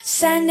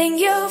Sending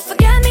you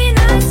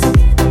forget-me-nots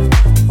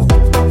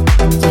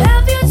to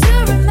help you to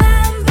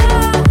remember.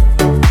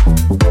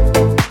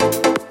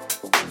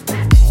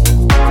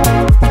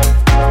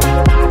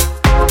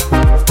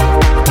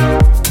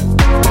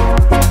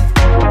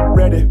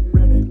 Ready.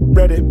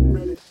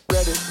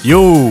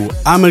 Yo,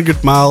 I'm Edgar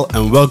Mile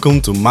and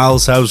welcome to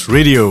Miles House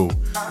Radio.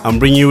 I'm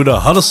bringing you the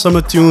hottest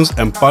summer tunes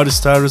and party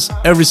starters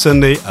every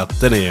Sunday at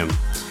 10 a.m.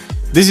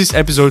 This is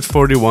episode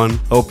 41. I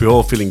hope you're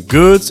all feeling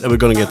good and we're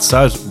gonna get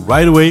started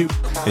right away.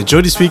 Enjoy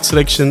this week's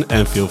selection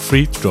and feel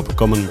free to drop a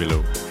comment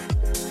below.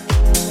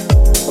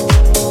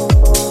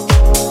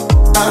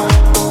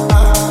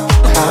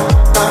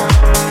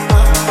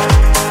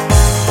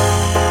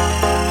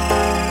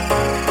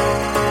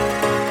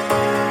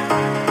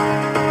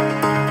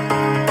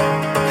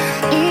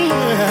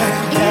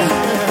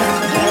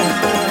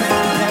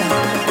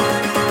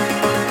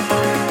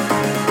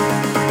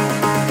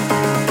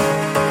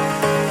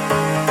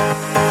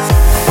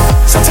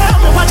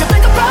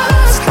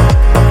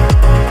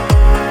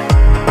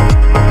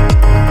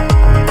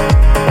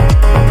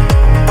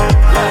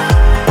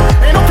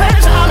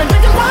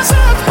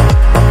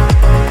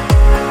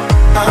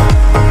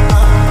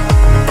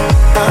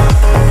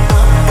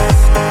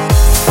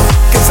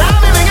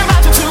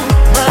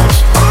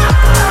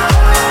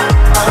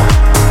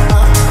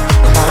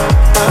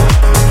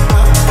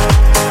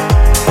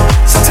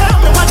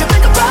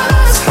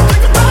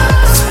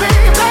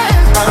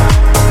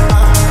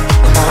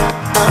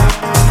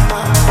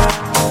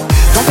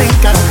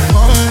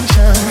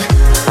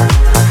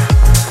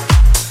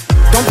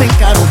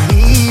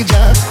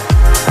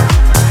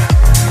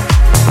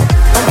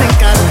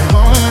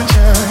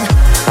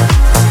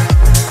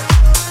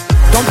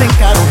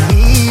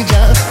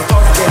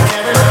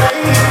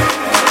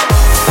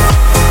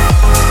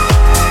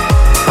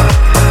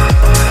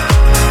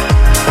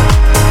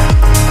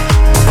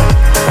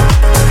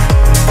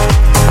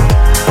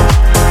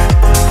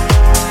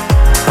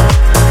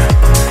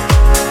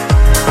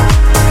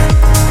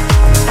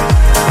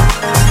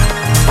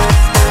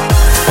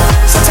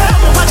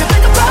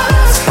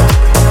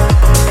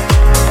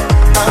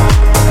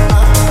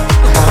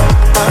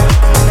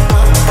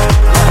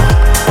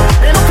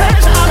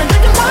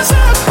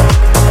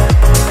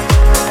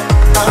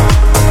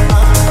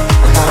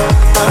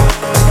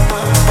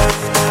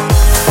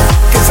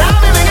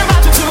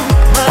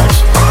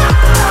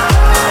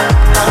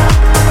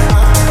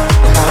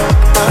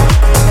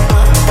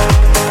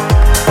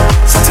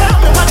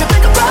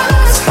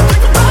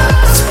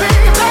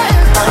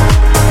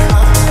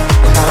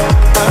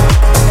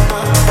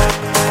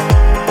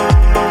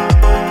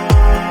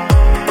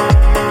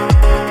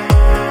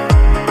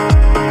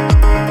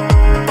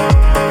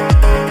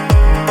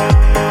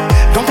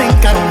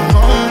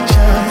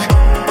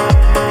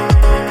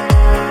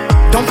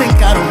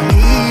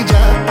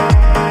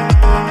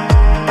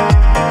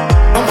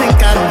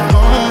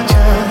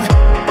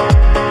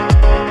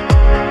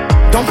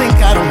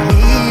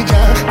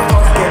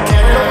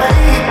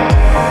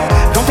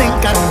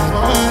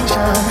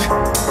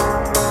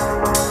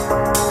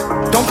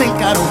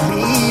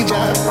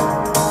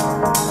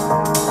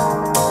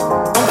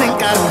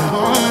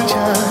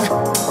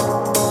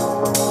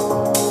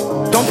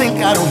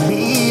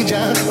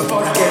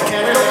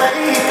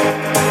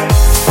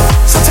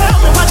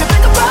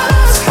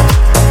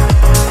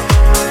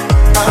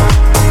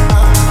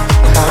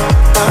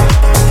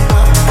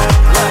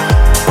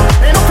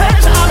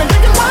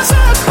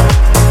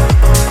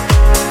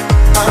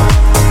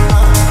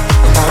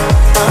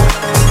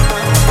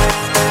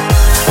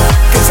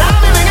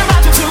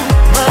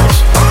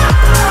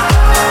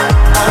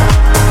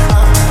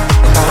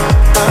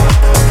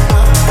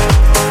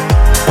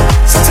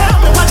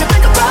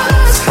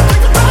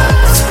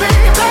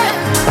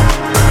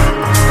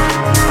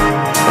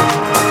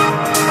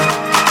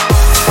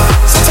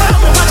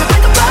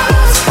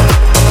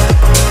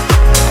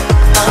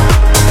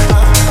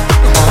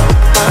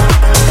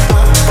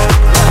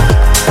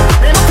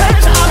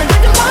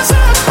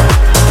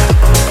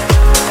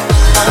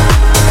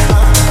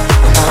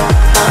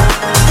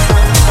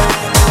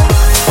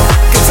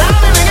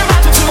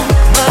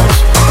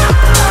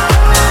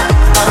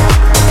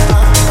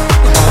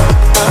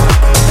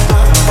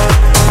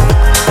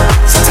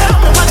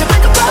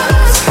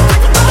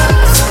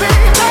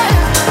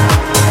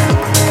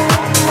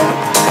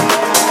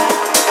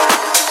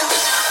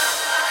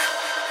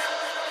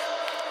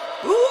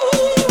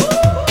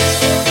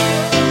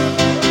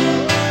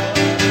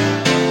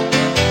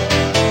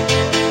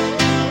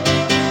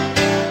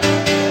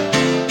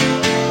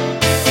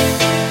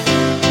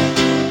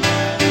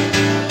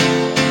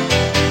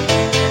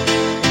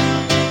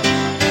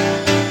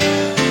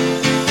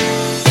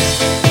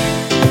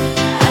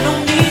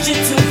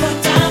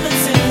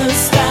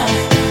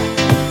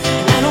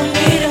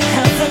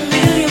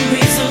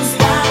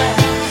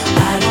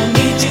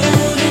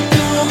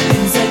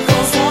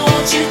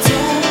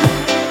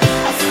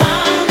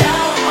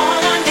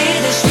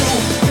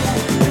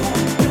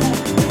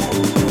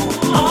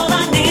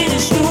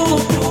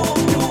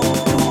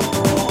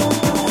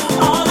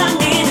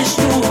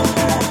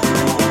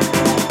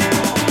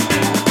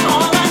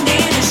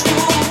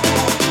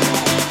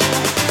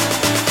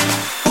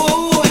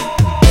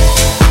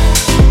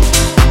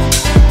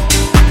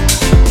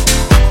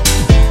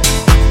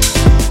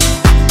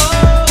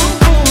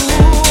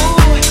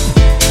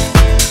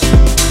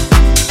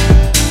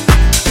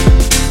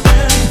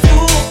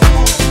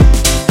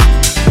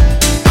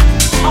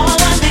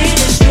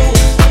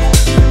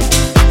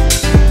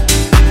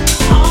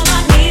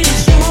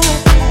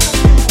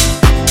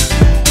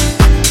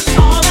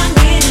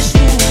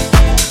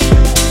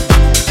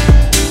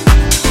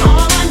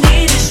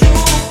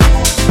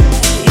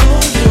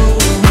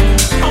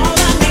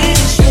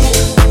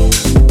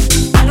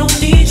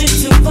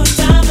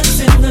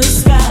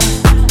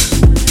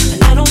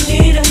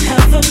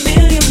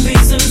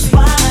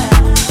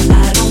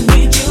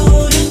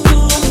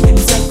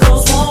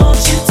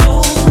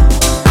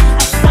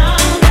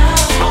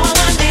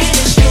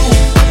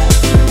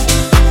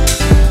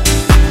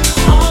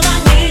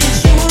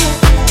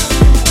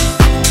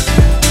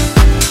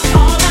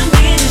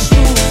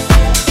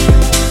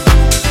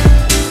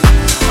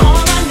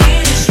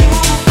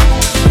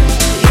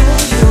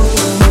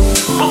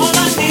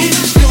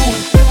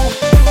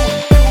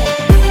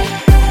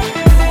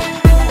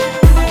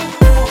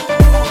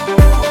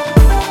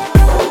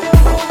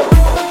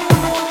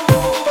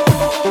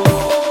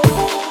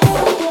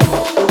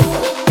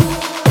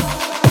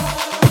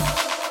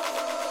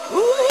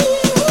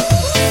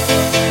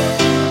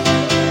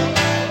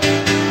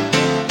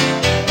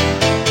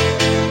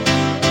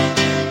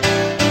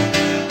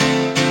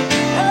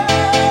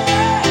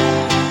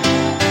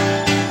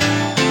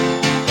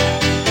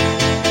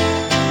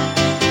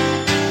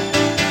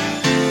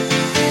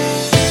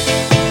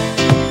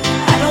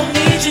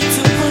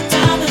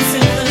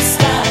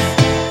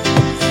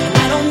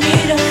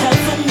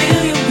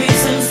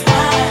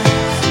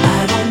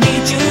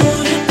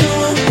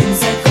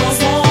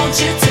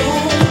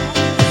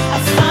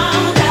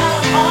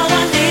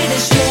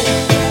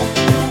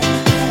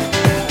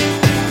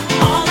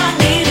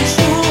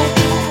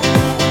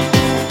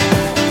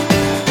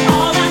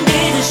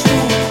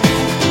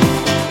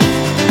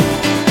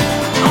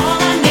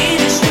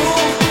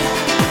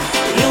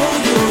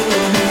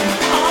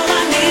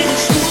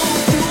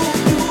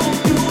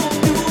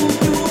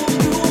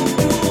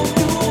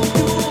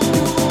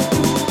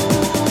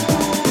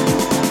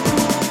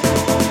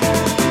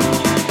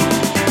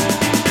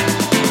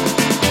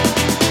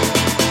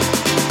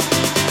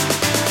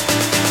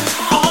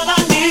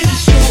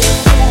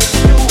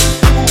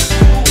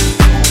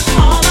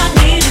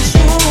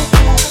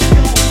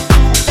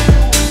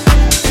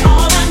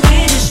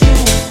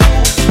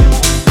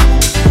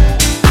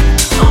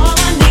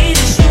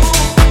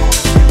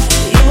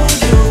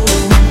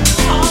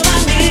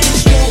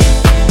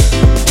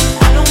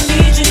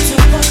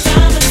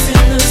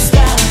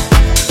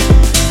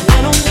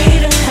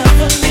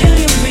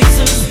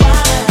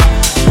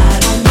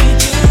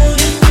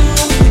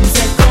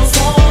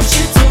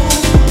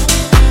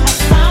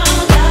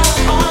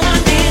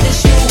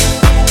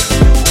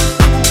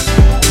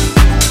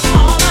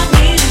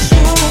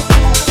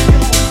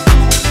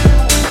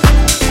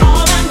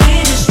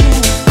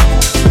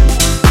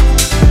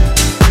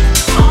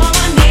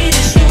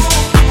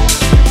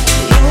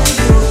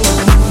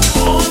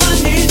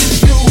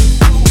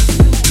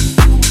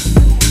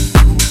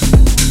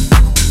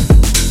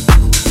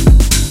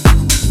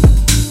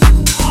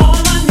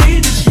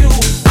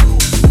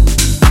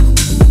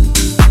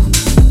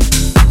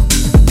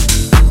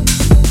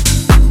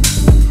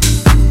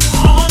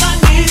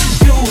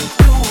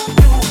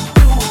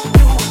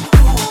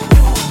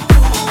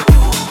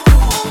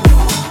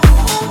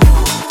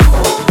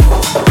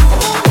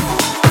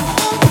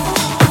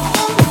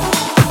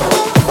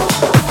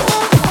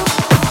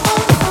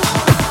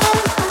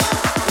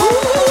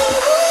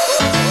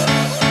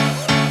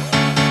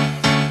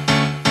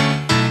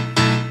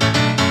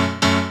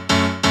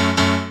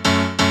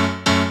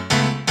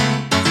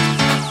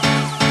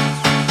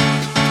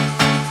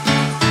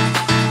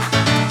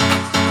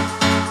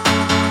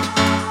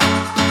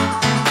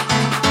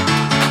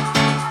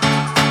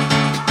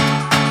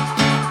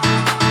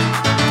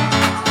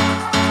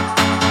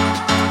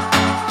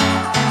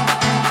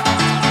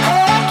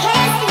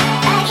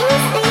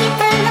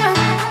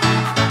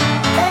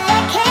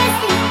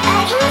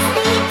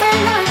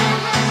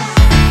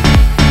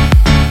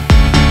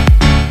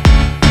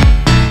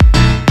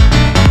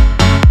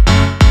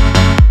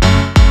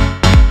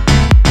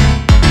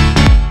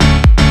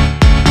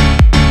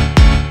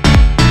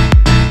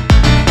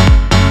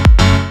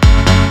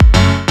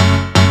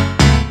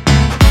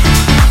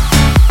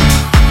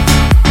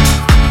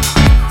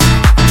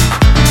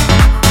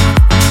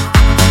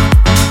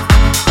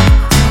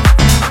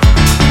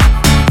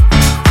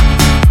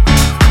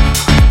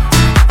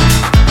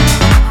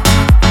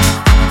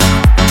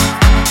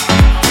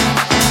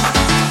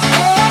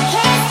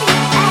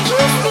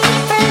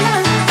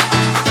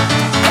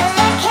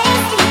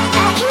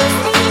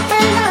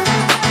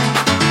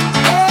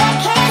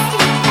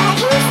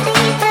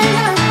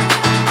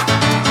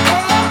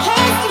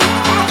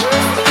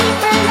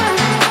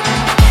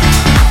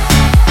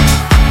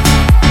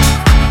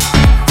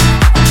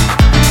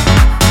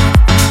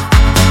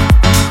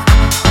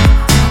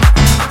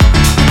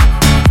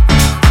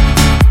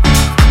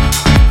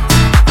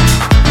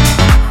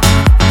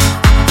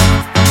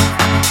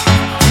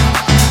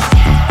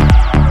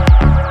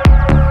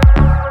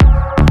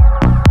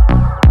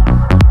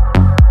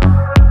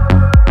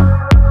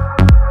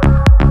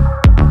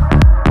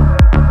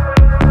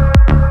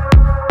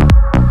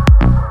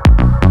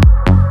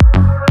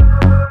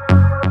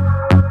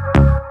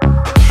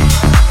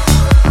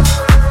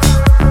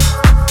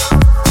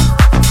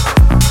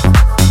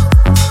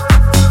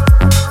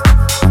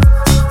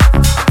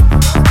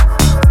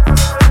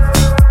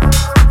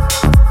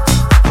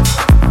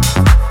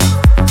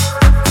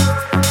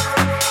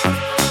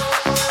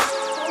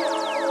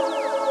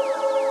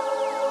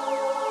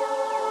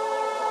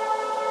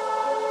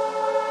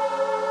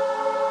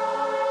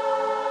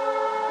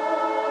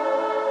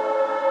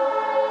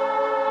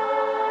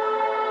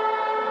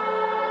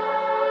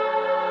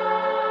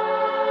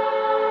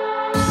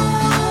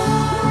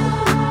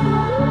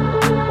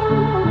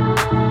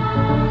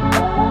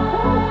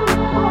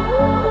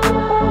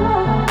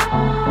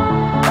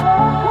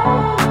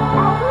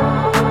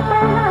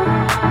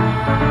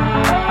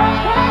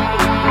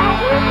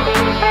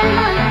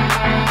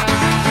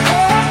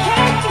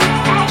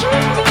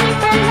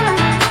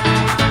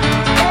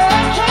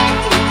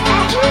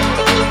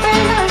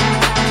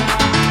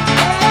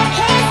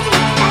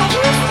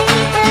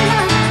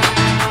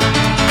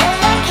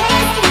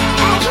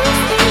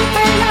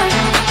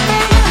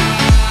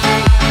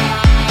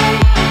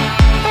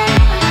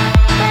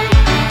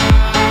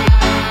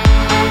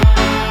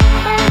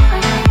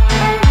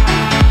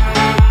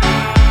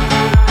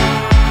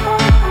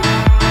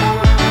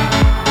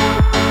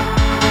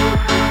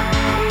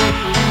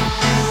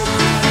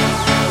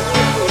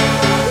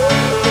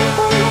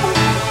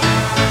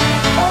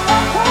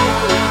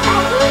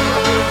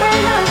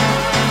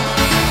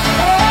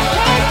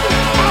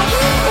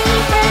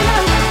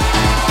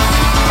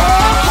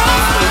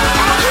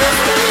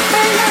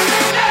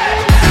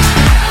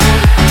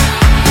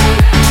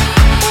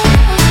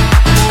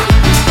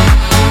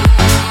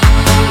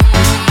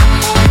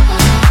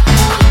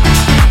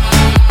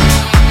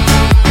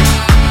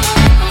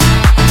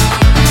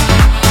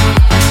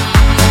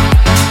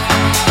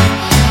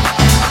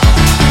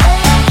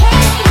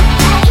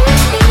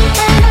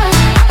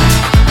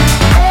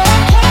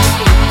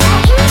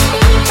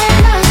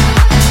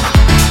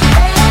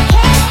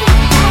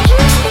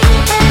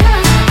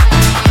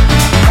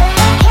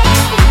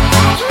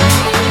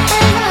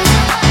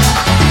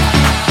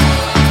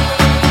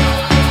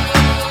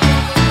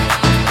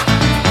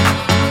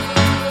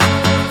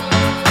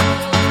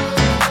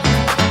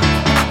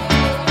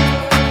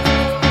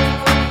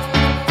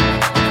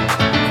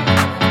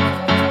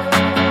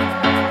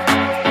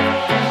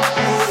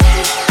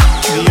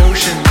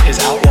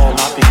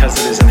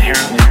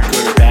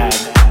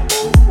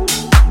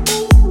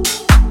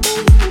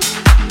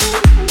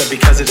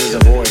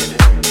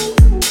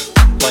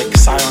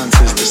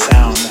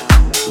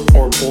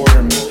 or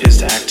boredom is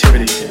to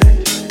activity.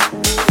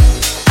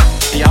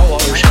 The outlaw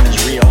ocean is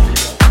real,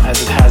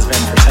 as it has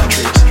been for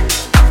centuries.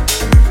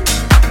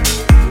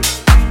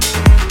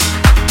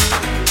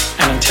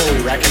 And until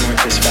we reckon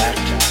with this fact,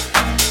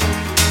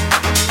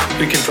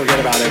 we can forget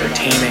about ever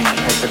taming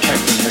or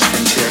protecting this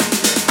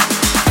frontier.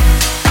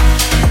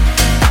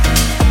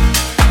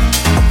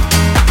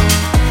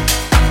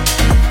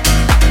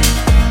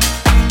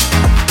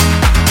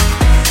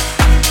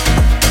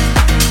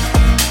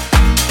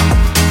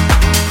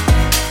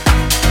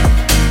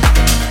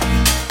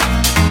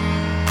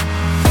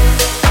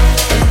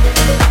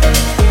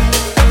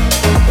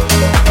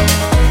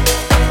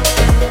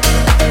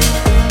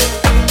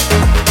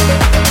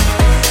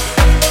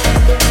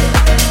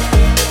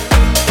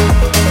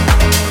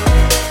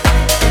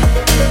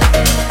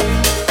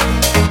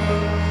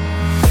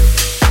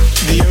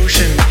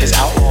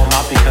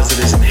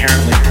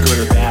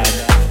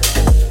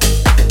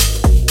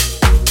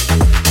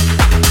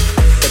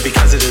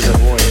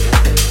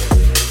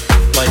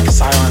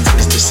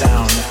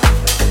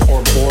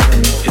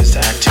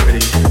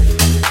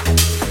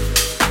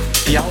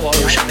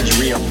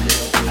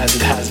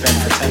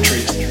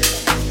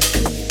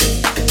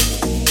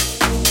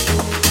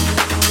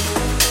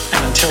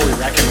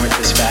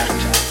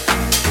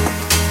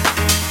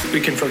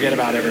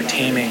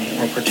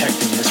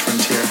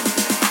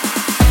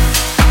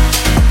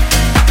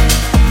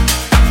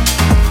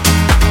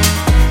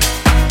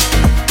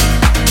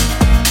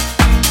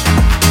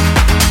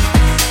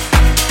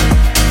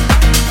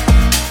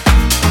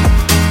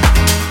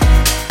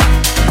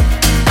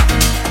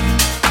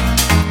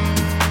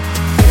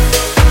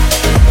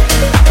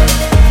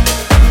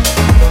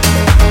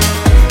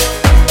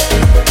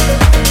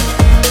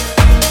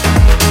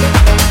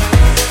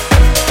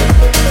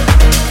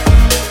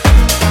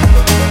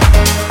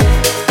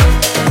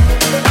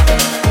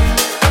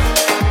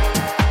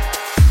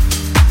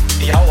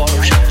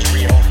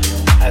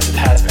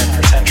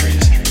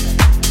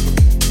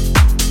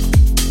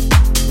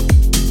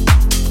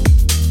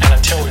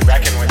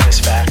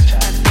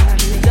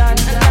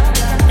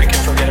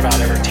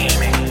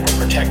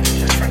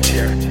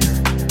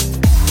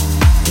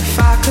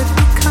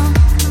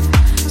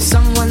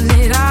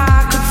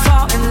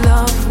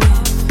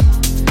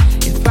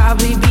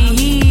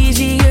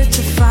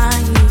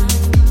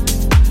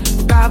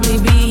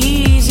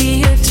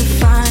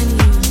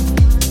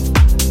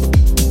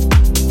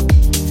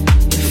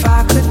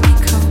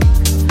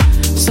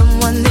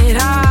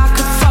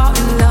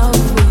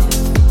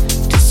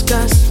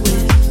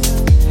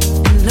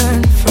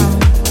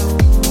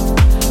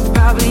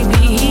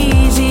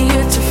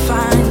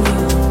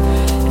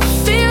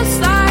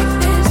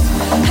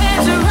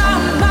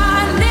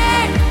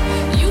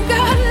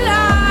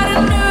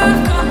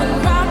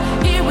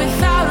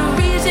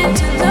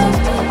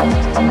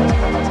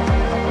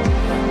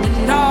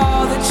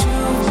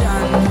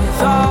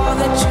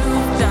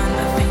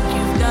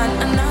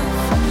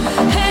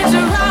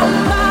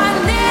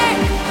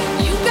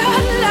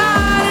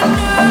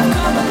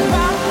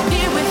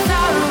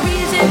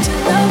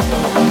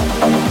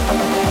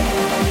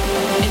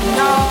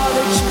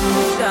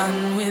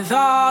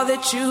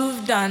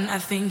 I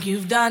think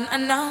you've done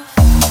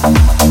enough.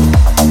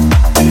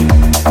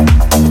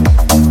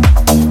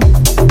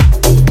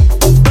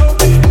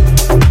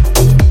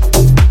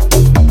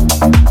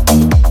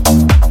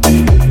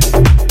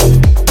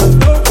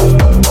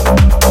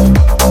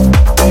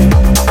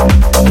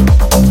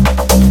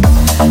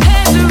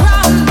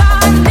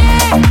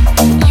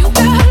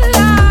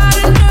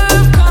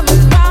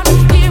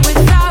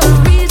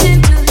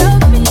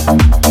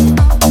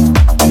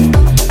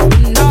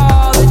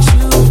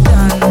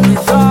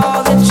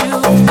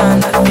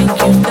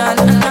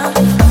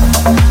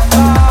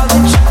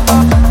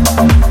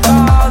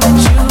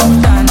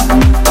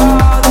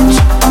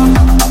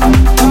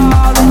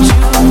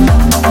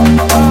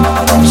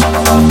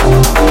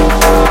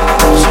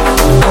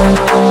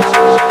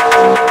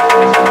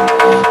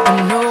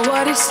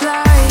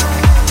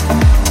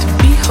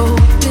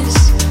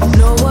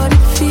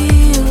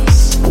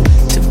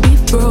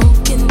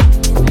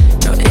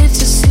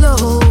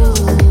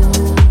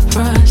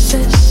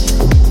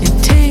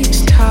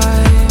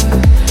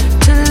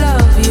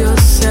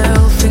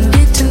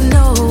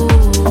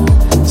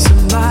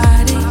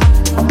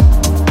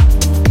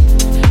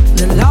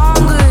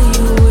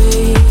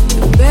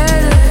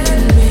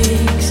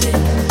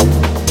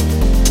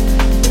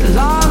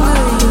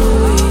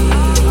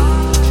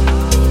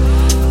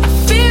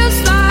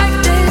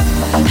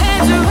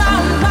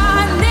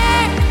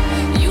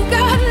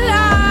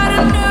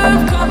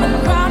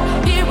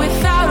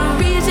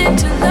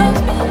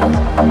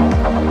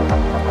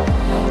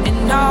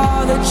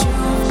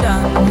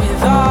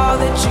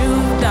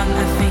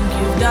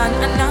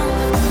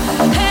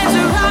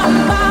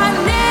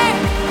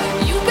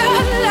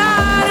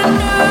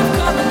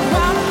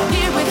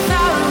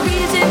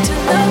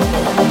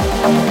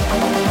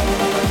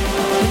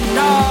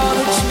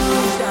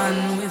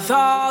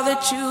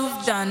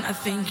 I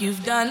think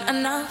you've done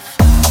enough.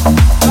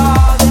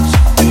 All that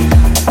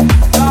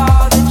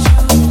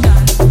you've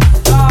done.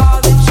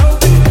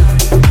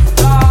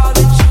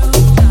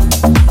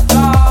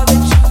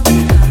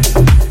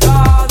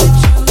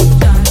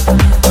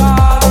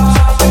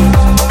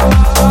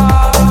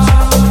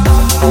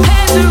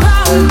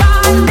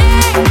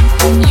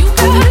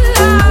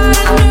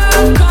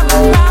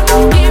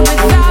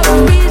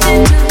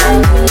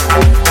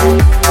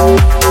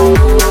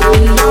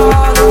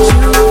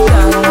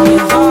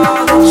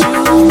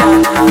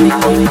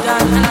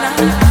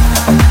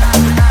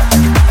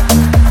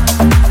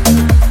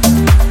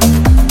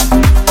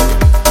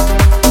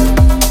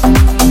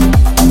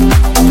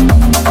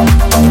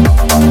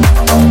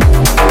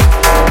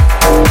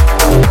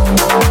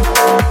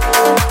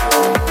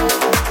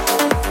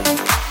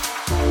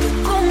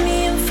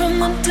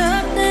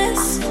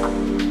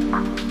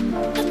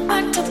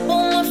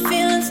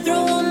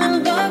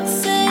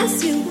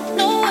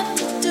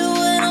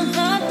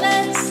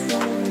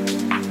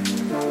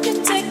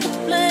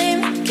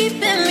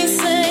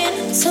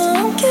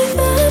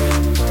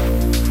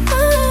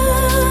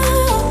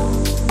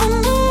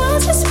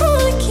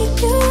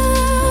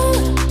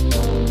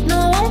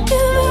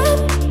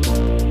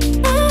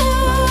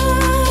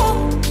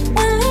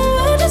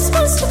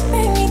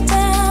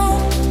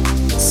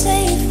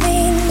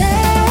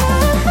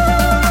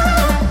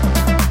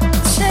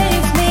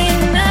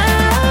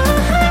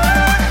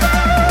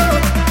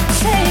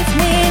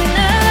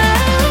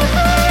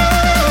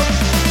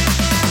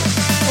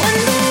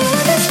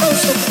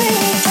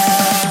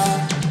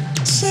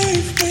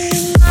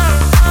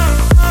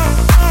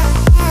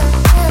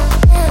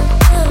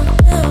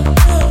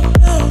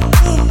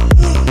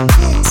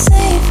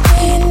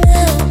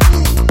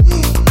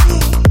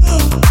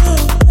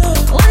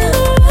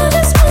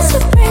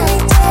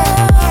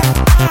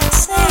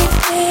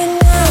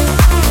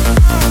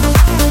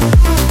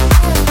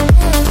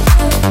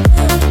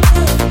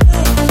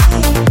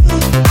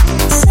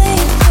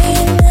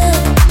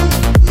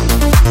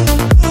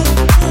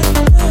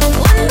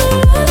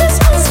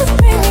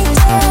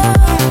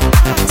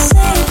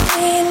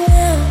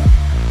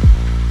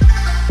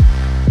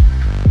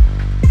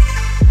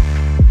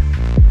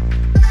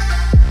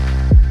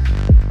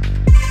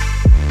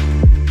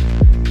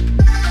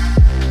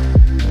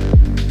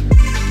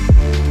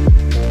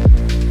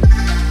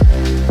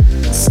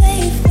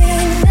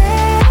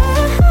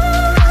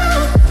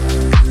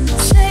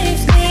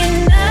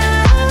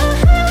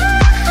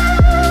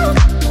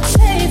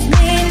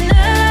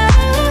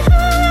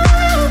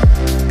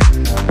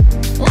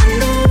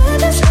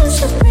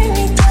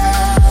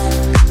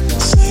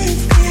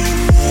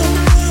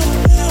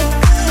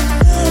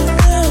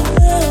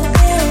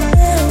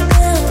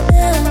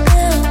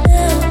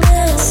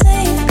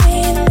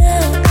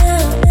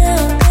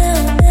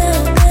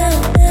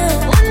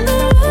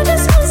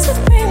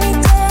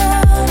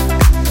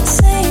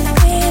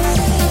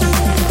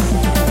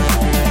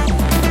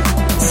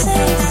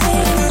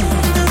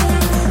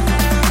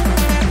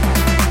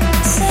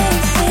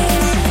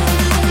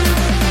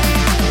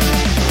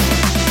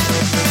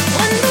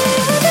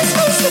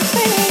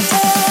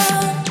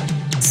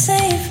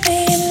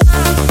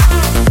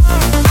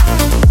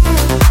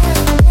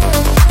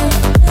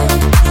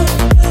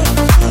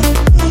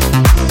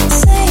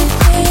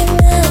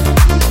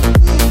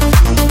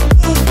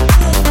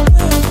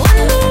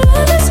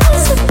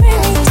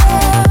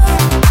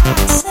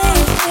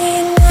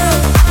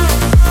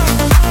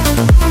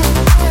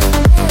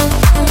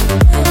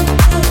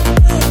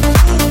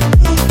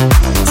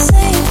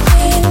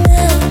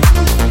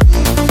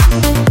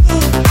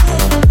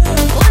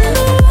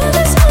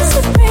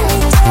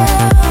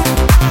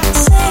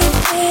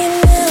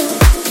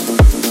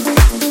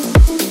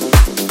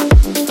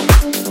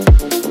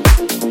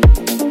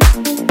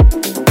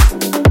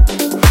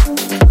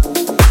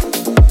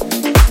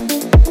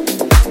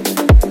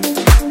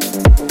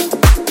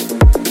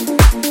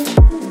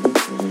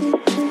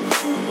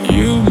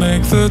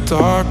 the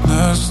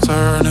darkness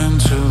turn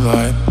into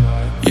light.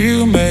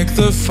 You make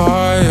the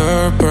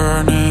fire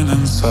burning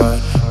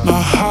inside.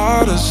 My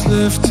heart is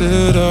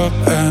lifted up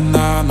and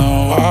I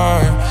know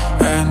why,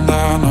 and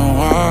I know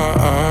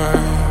why.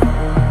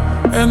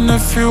 And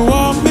if you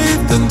want me,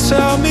 then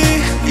tell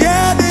me,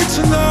 yeah, I need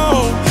to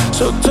know.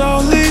 So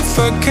don't leave,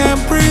 I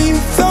can't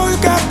breathe, though you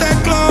got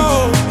that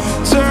glow.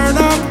 Turn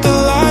up the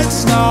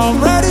lights now,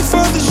 I'm ready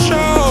for the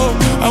show.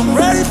 I'm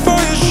ready for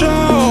your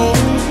show.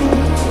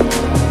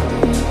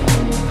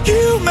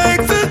 You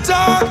make the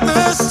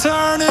darkness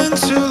turn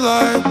into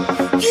light.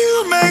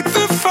 You make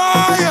the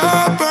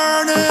fire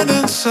burning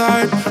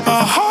inside.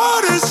 My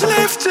heart is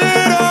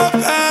lifted up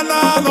and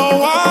I know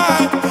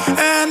why,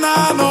 and I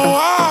know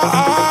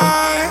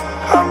why.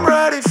 I'm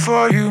ready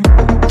for you.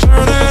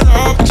 Turn it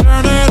up,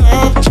 turn it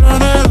up,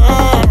 turn it up.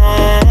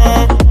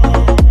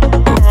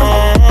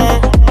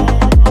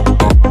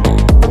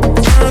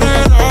 Turn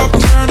it up,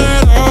 turn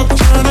it up,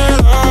 turn it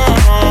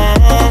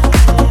up.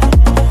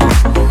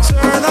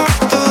 Turn up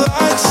the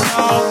lights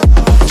now.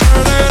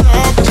 Turn it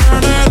up,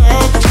 turn it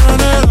up,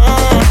 turn it up.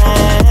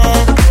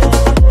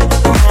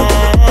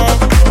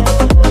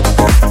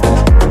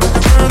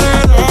 Turn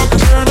it up,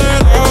 turn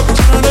it up,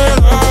 turn it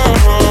up.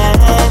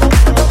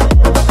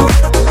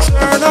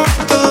 Turn up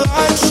the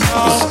lights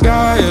now. The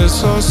sky is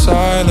so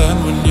silent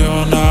when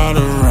you're not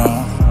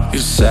around. You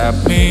set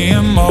me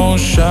in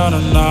motion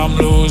and I'm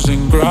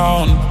losing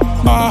ground.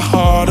 My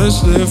heart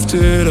is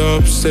lifted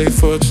up, stay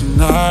for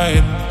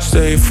tonight,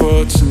 stay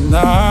for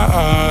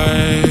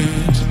tonight.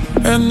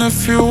 And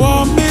if you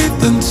want me,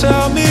 then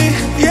tell me,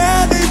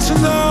 yeah, I need to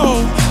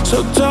know.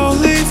 So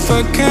don't leave,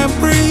 I can't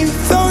breathe,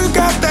 though you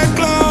got that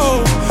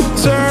glow.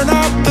 Turn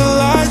up the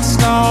lights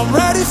now, I'm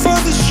ready for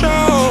the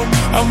show.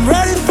 I'm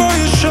ready for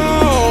your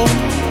show.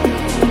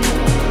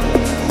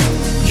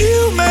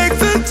 You make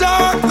the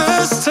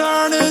darkness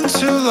turn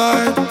into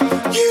light.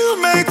 You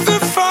make the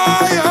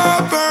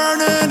fire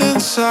burning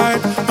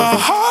inside. My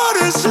heart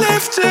is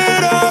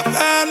lifted up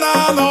and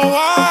I know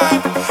why,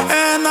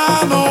 and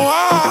I know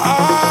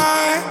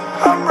why.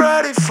 I'm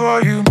ready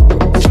for you.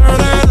 Turn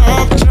it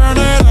up, turn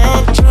it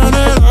up, turn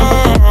it up.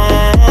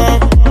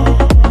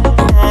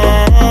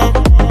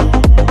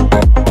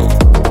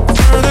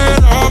 Turn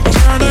it up,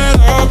 turn it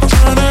up,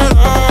 turn it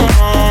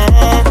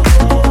up.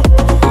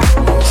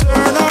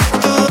 Turn up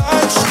the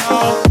lights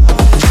now.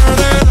 Turn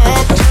it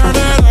up, turn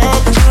it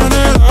up, turn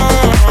it up.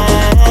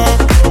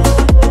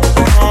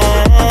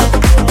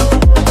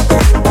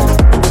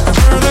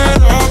 Turn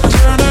it up,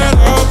 turn it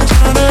up,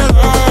 turn it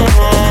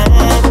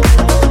up.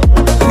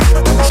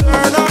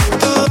 Turn up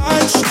the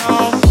lights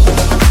now.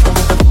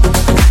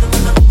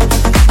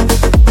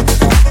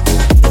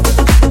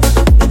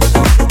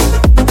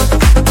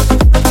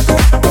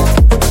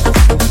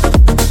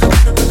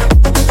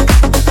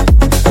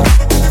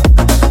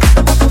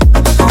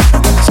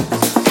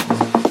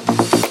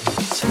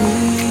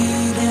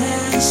 Sweet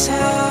and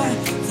sour,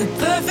 the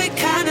perfect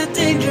kind of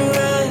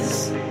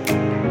dangerous.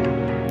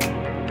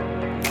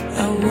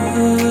 I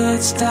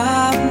would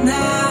stop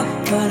now,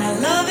 but I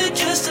love it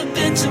just a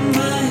bit too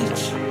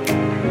much.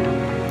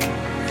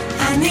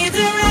 I need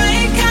the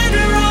right kind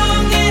of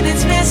wrong, and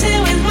it's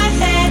messing with my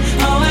head.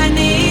 Oh, I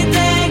need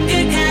that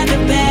good kind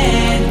of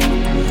bad.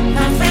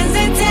 My friends,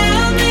 they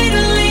tell me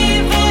to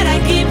leave, but I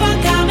keep on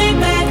coming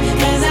back,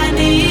 'cause I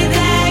need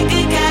that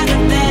good kind of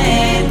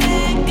bad.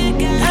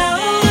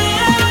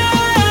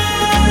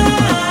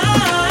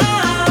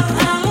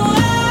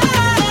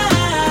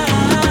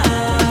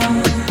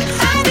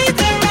 I need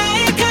the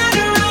right kind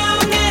of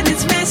wrong, and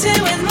it's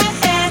messing with my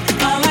head.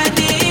 Oh, I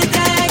need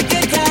that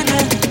good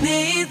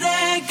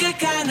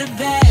kind of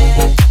bad.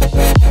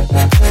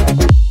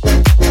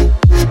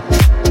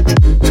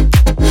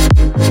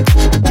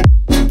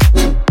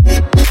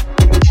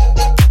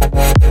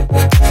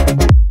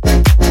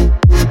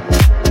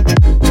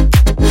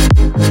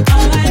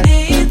 Oh, I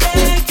need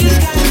that good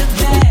kind of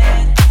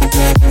bad.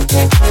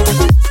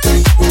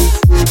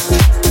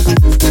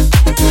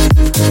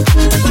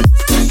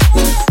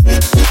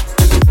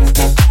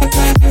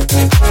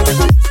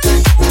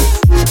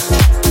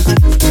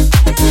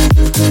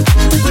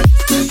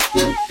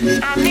 I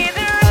need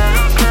the right kind of wrong, and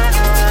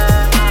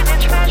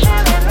it's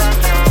messing with my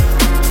head. Oh, I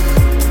need that good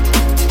kind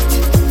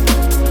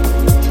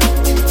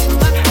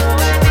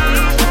of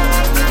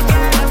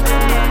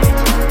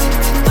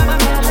bad.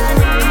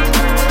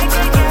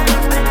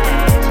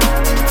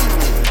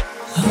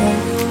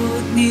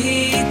 Hold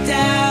me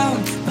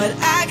down, but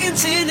I can't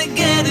seem to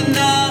get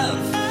enough.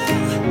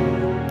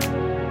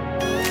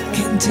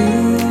 Can do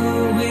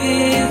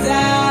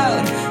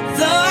without,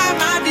 though I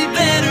might be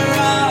better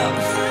off.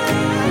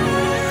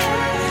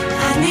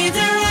 I need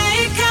the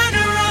right kind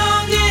of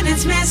wrong, and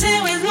it's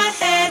messing with my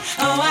head.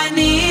 Oh, I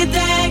need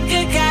that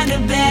good kind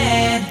of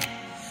bad.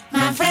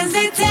 My friends,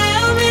 they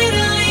tell me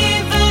to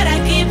leave, but I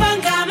keep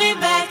on coming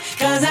back,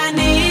 'cause I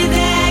need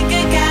that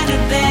good kind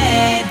of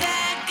bad.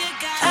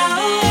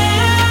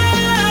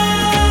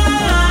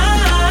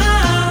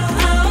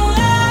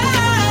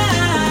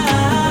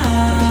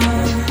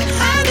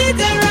 I need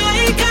the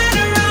right kind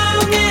of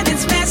wrong,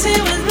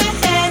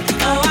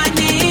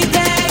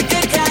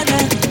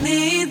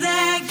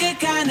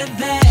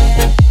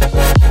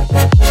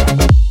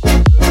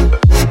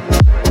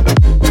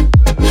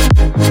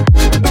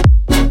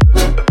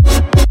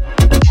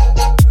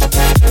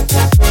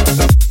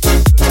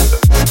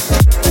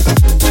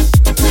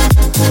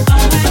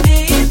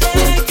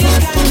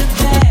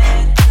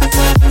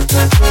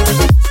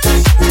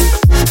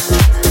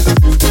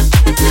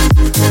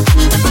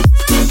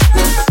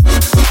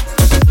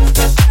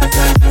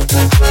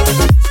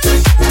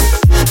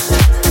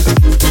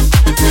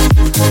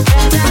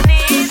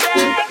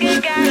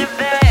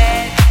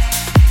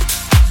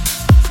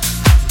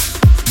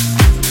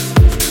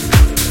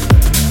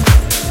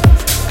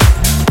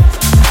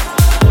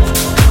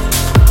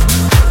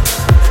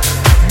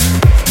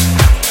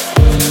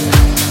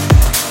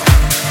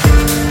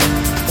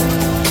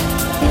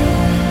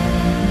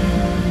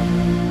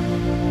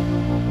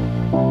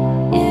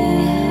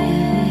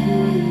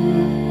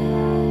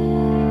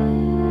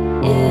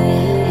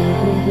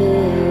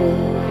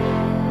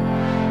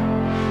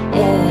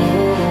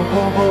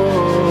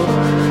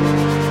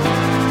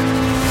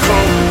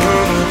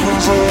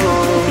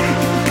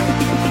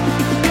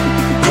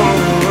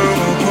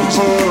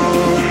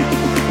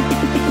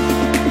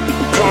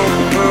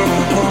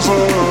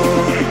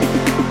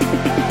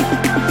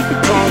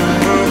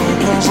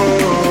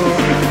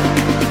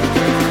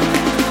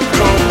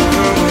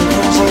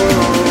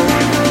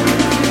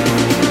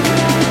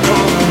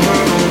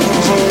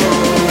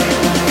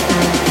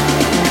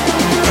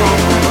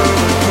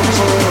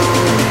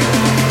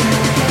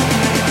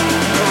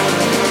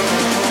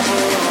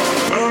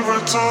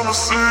 time I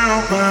see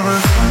you,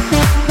 baby.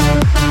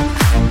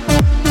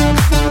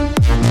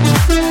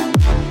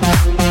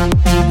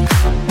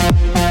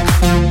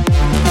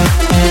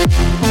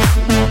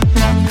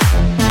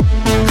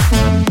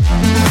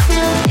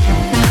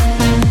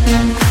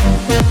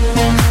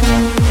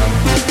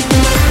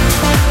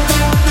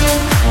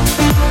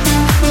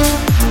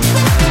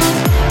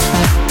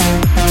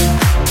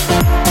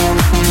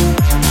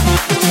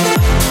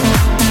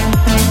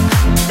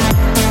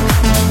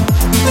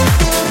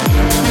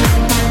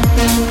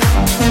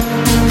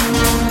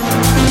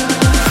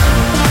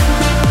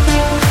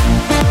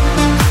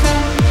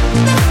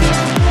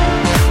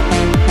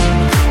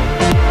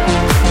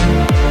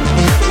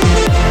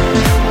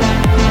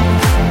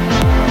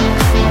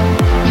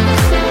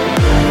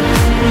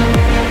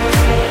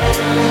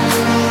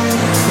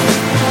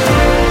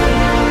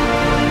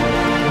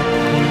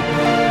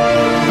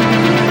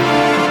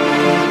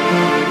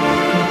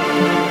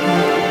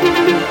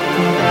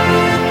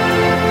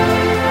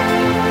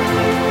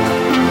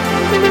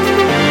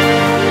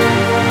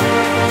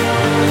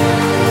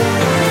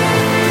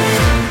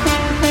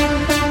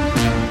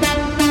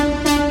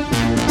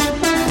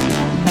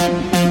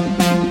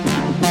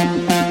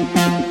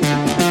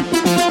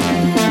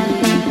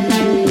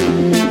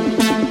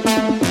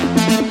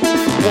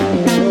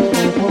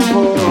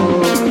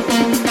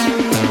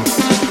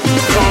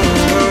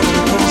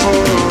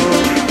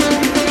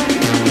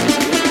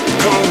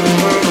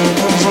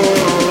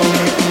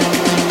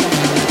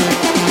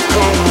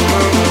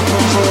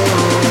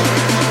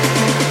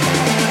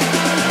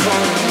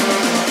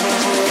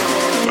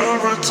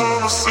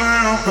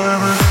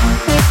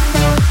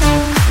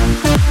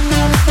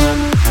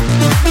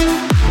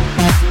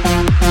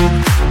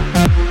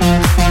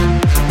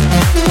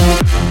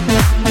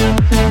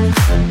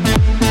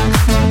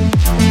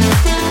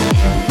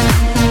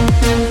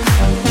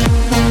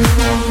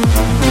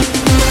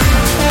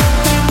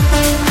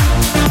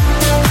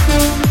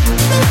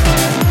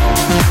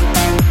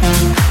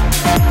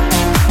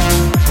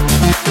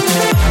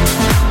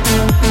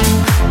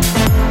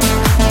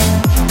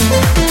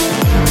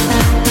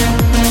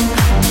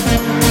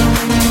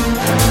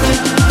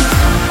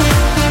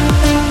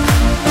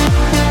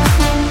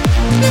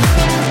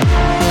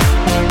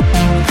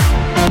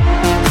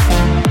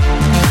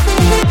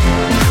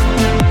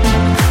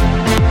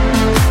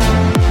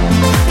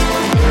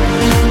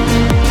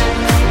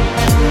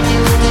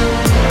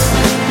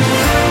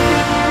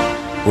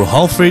 We're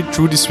halfway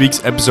through this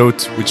week's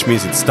episode, which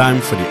means it's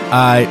time for the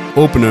Eye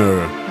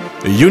Opener.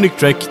 A unique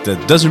track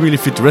that doesn't really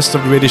fit the rest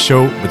of the radio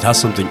show, but has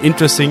something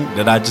interesting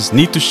that I just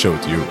need to show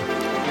to you.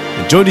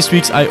 Enjoy this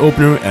week's Eye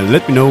Opener and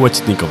let me know what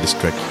you think of this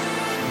track.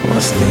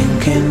 Was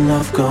thinking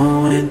of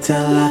going till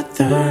I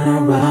turn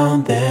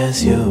around,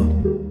 there's you.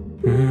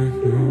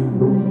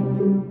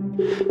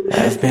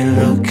 I've been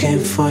looking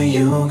for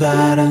you,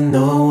 gotta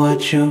know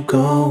what you're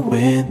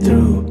going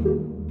through.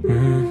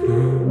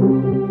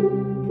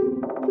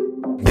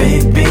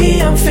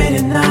 Baby, I'm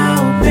fading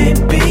now.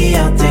 Baby,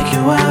 I'll take you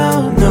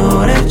out.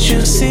 Know that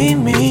you see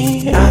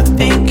me, I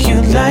think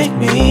you like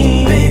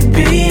me.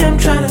 Baby, I'm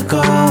trying to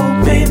go.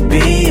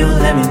 Baby, you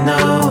let me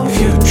know. If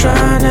you're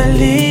trying to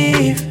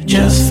leave,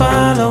 just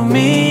follow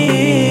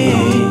me.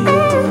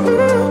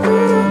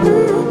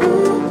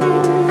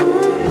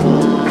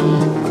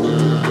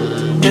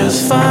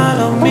 Just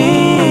follow me.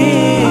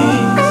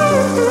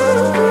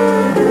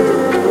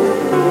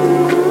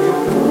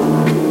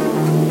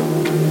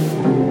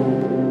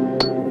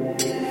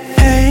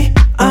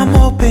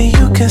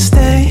 You can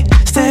stay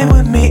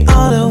with me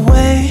all the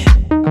way.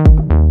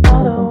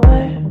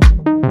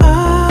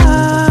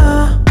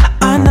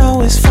 I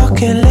know it's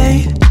fucking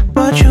late,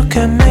 but you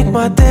can make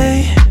my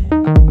day.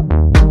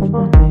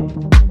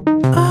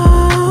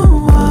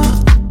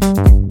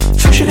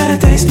 First you gotta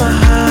taste my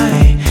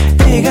high,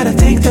 then you gotta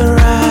take the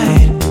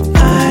ride.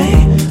 I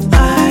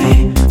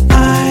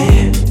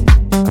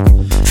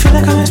feel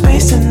like I'm in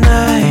space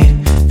tonight.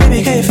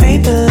 Baby, can you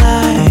fade the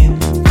light?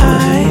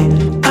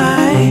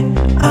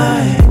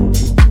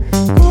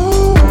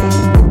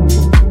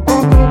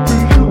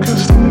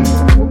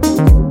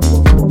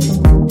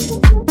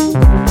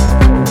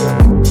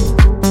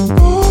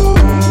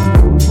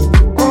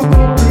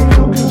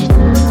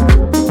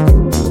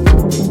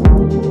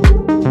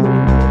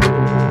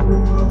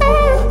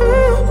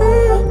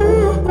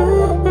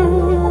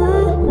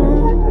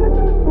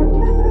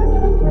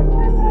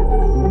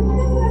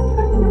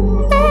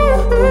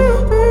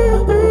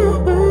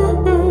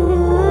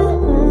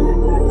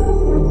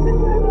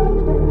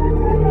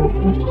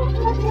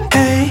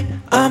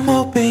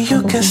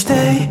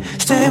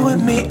 Stay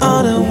with me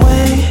all the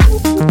way.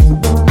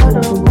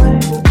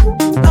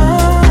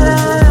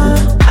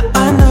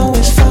 I know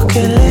it's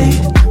fucking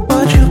late,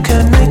 but you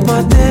can make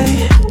my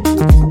day.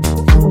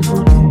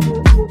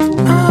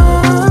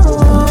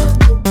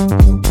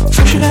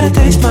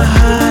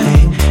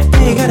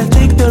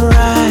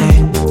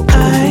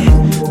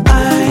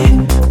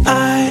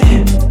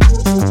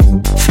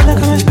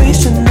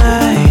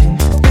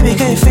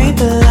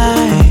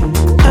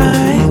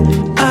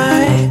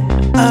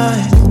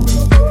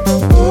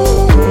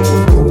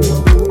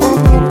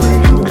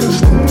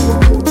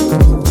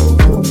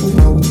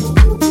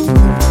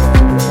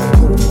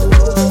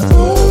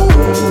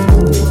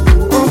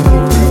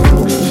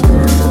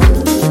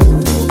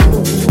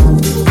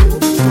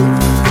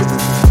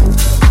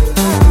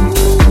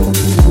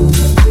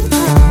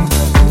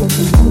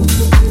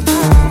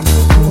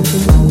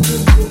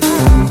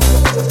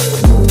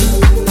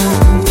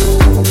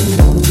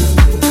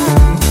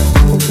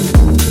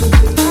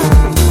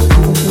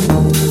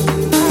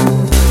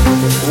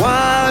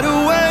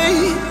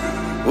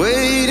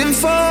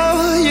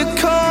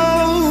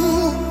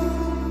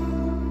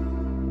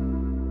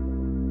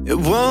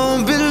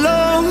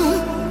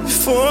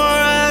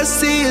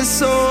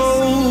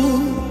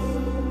 soul.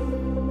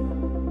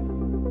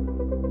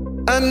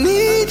 I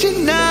need you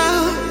now,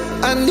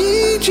 I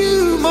need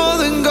you more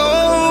than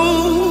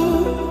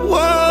gold.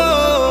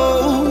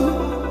 Whoa,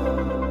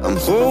 I'm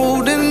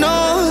holding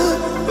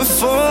on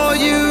before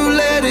you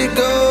let it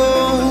go.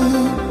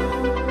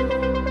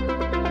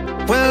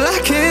 Well, I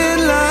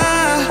can't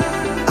lie,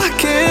 I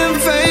can't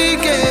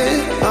fake it.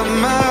 I'm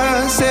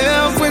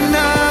myself when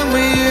I'm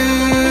with you.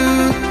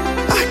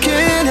 I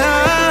can't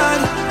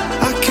hide,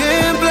 I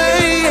can't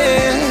play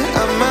it.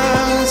 I'm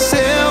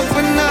myself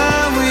when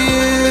I'm with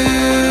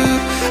you.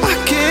 I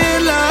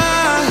can't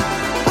lie,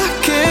 I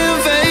can't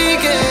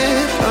fake it.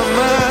 I'm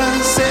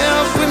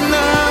myself when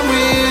I'm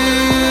with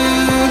you.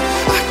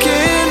 I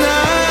can't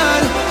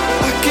hide,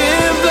 I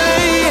can't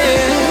play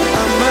it.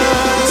 I'm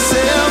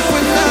myself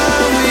when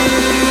I'm with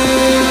you.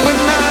 When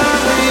I'm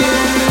with you.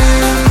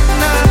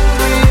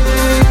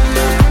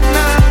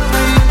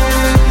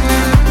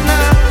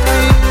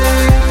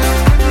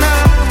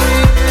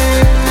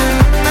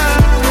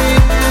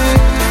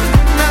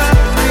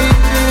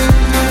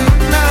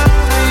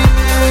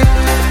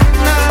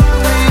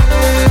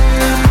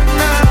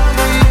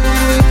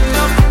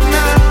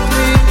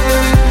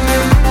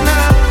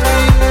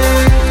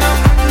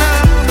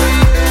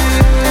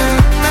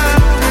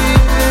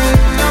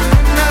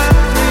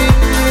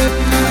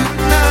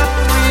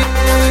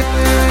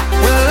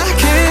 Well, I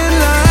can't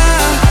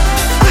lie,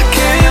 I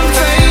can't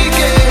fake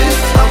it.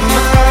 I'm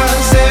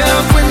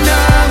myself when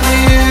I'm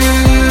with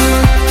you.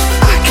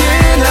 I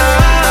can't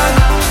hide,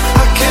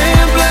 I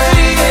can't play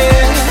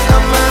it.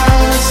 I'm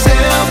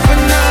myself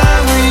when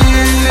I'm with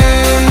you.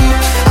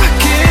 I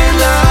can't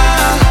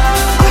lie,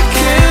 I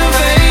can't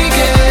fake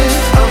it.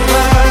 I'm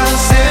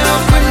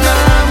myself when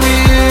I'm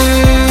with you.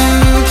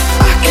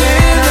 I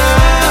can't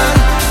hide,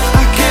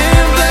 I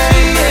can't play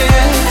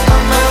it.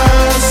 I'm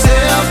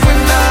myself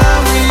when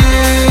I'm with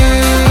you.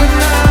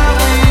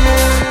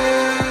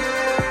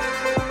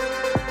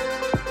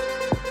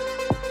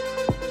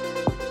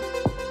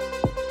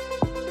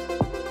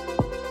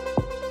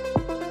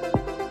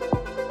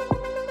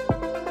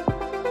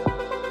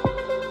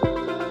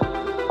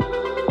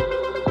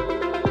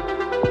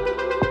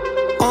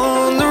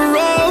 On the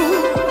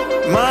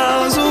road,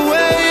 miles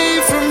away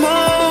from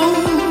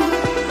home,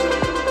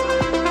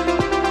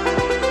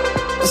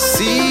 I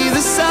see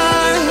the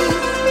sign,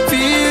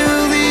 feel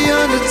the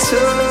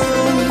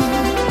undertone.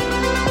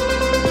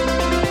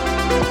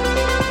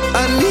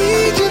 I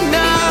need you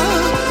now,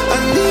 I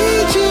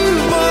need you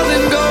more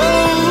than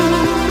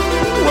gold.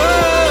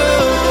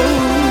 Whoa,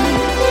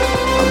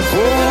 I'm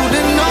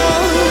holding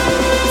on,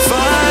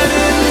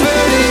 fighting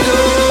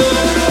vertigo,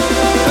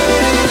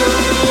 vertigo.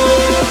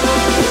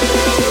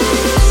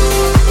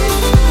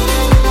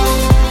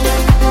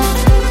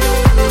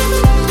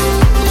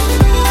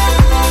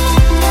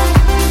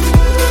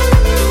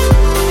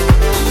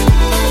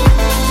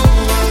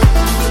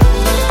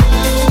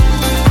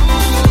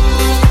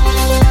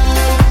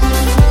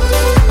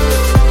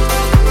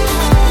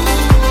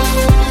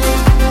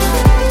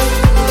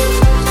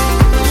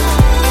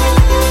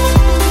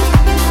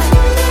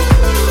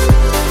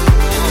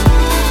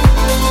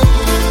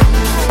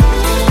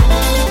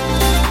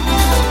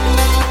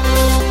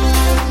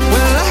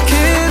 Well, I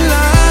can't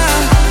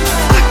lie,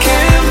 I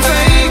can't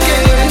fake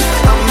it.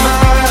 I'm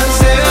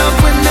myself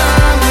when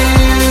I'm with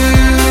you.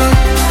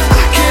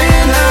 I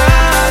can't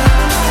hide,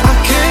 I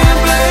can't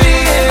play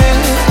it.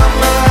 I'm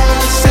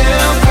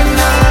myself when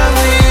I'm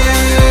with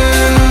you.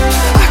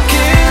 I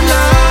can't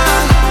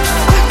lie,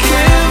 I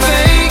can't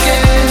fake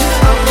it.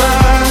 I'm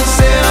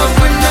myself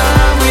when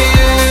I'm with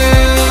you.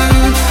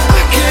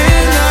 I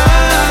can't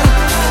hide,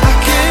 I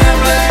can't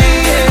play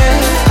it.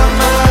 I'm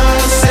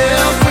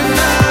myself when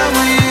I'm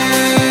with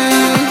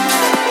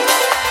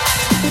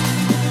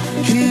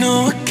you. You know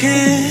I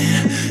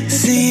can't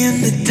see in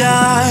the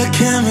dark,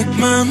 can't make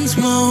mountains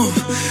move,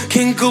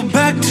 can't go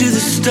back to the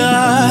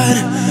start.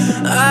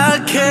 I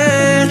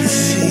can't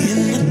see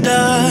in the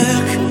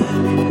dark,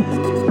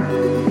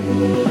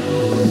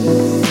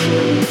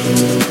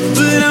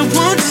 but I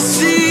want to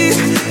see,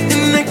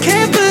 and I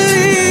can't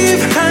believe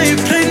how you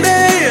played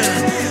me.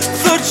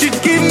 Thought you'd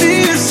give me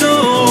your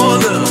soul,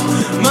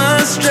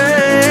 my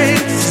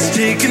strength is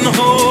taking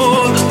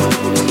hold.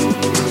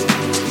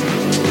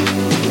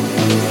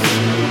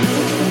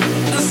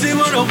 I see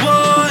what I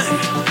want,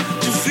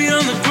 your feet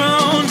on the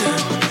ground.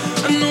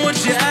 I know what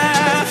you're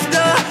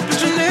after, but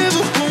you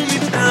never hold me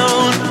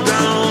down,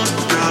 down,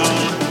 down,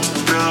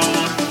 down,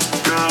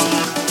 down,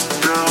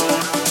 down,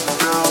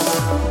 down.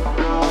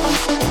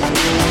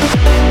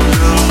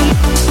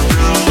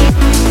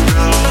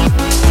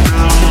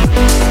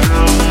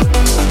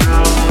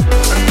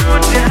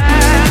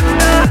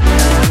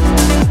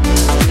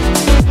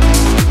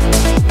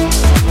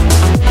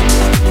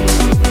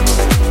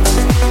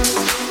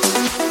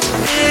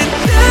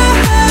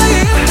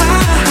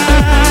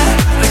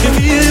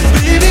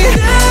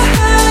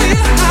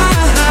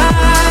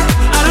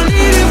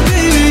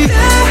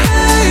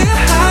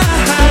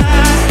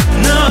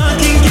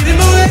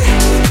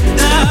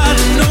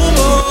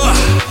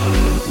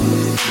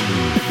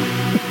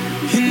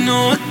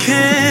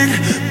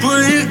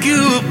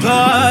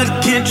 apart,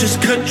 can't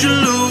just cut you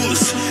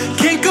loose.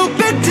 Can't go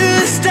back to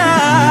the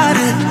start.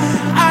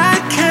 I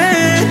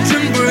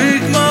can't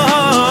break my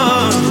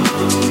heart.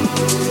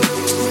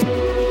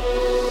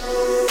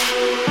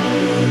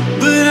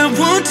 But I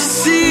want to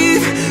see,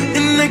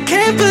 and I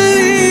can't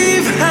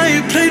believe how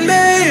you played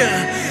me.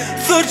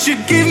 Thought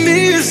you'd give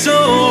me your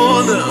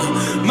soul.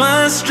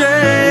 My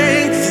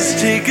strength is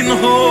taking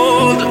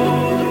hold.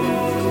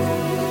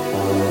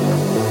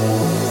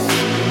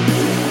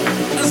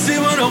 I say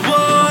what I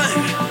want,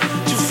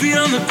 2 feet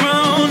on the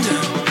ground.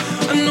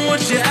 I know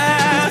what you're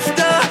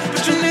after,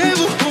 but you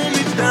never hold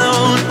me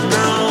down,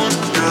 down,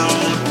 down,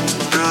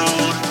 down,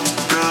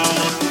 down,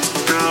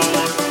 down,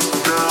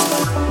 down,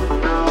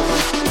 down,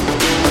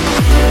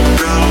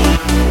 down,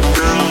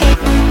 down,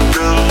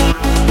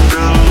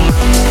 down,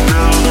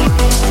 down,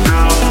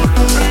 down.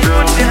 I know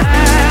what you're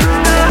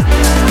after.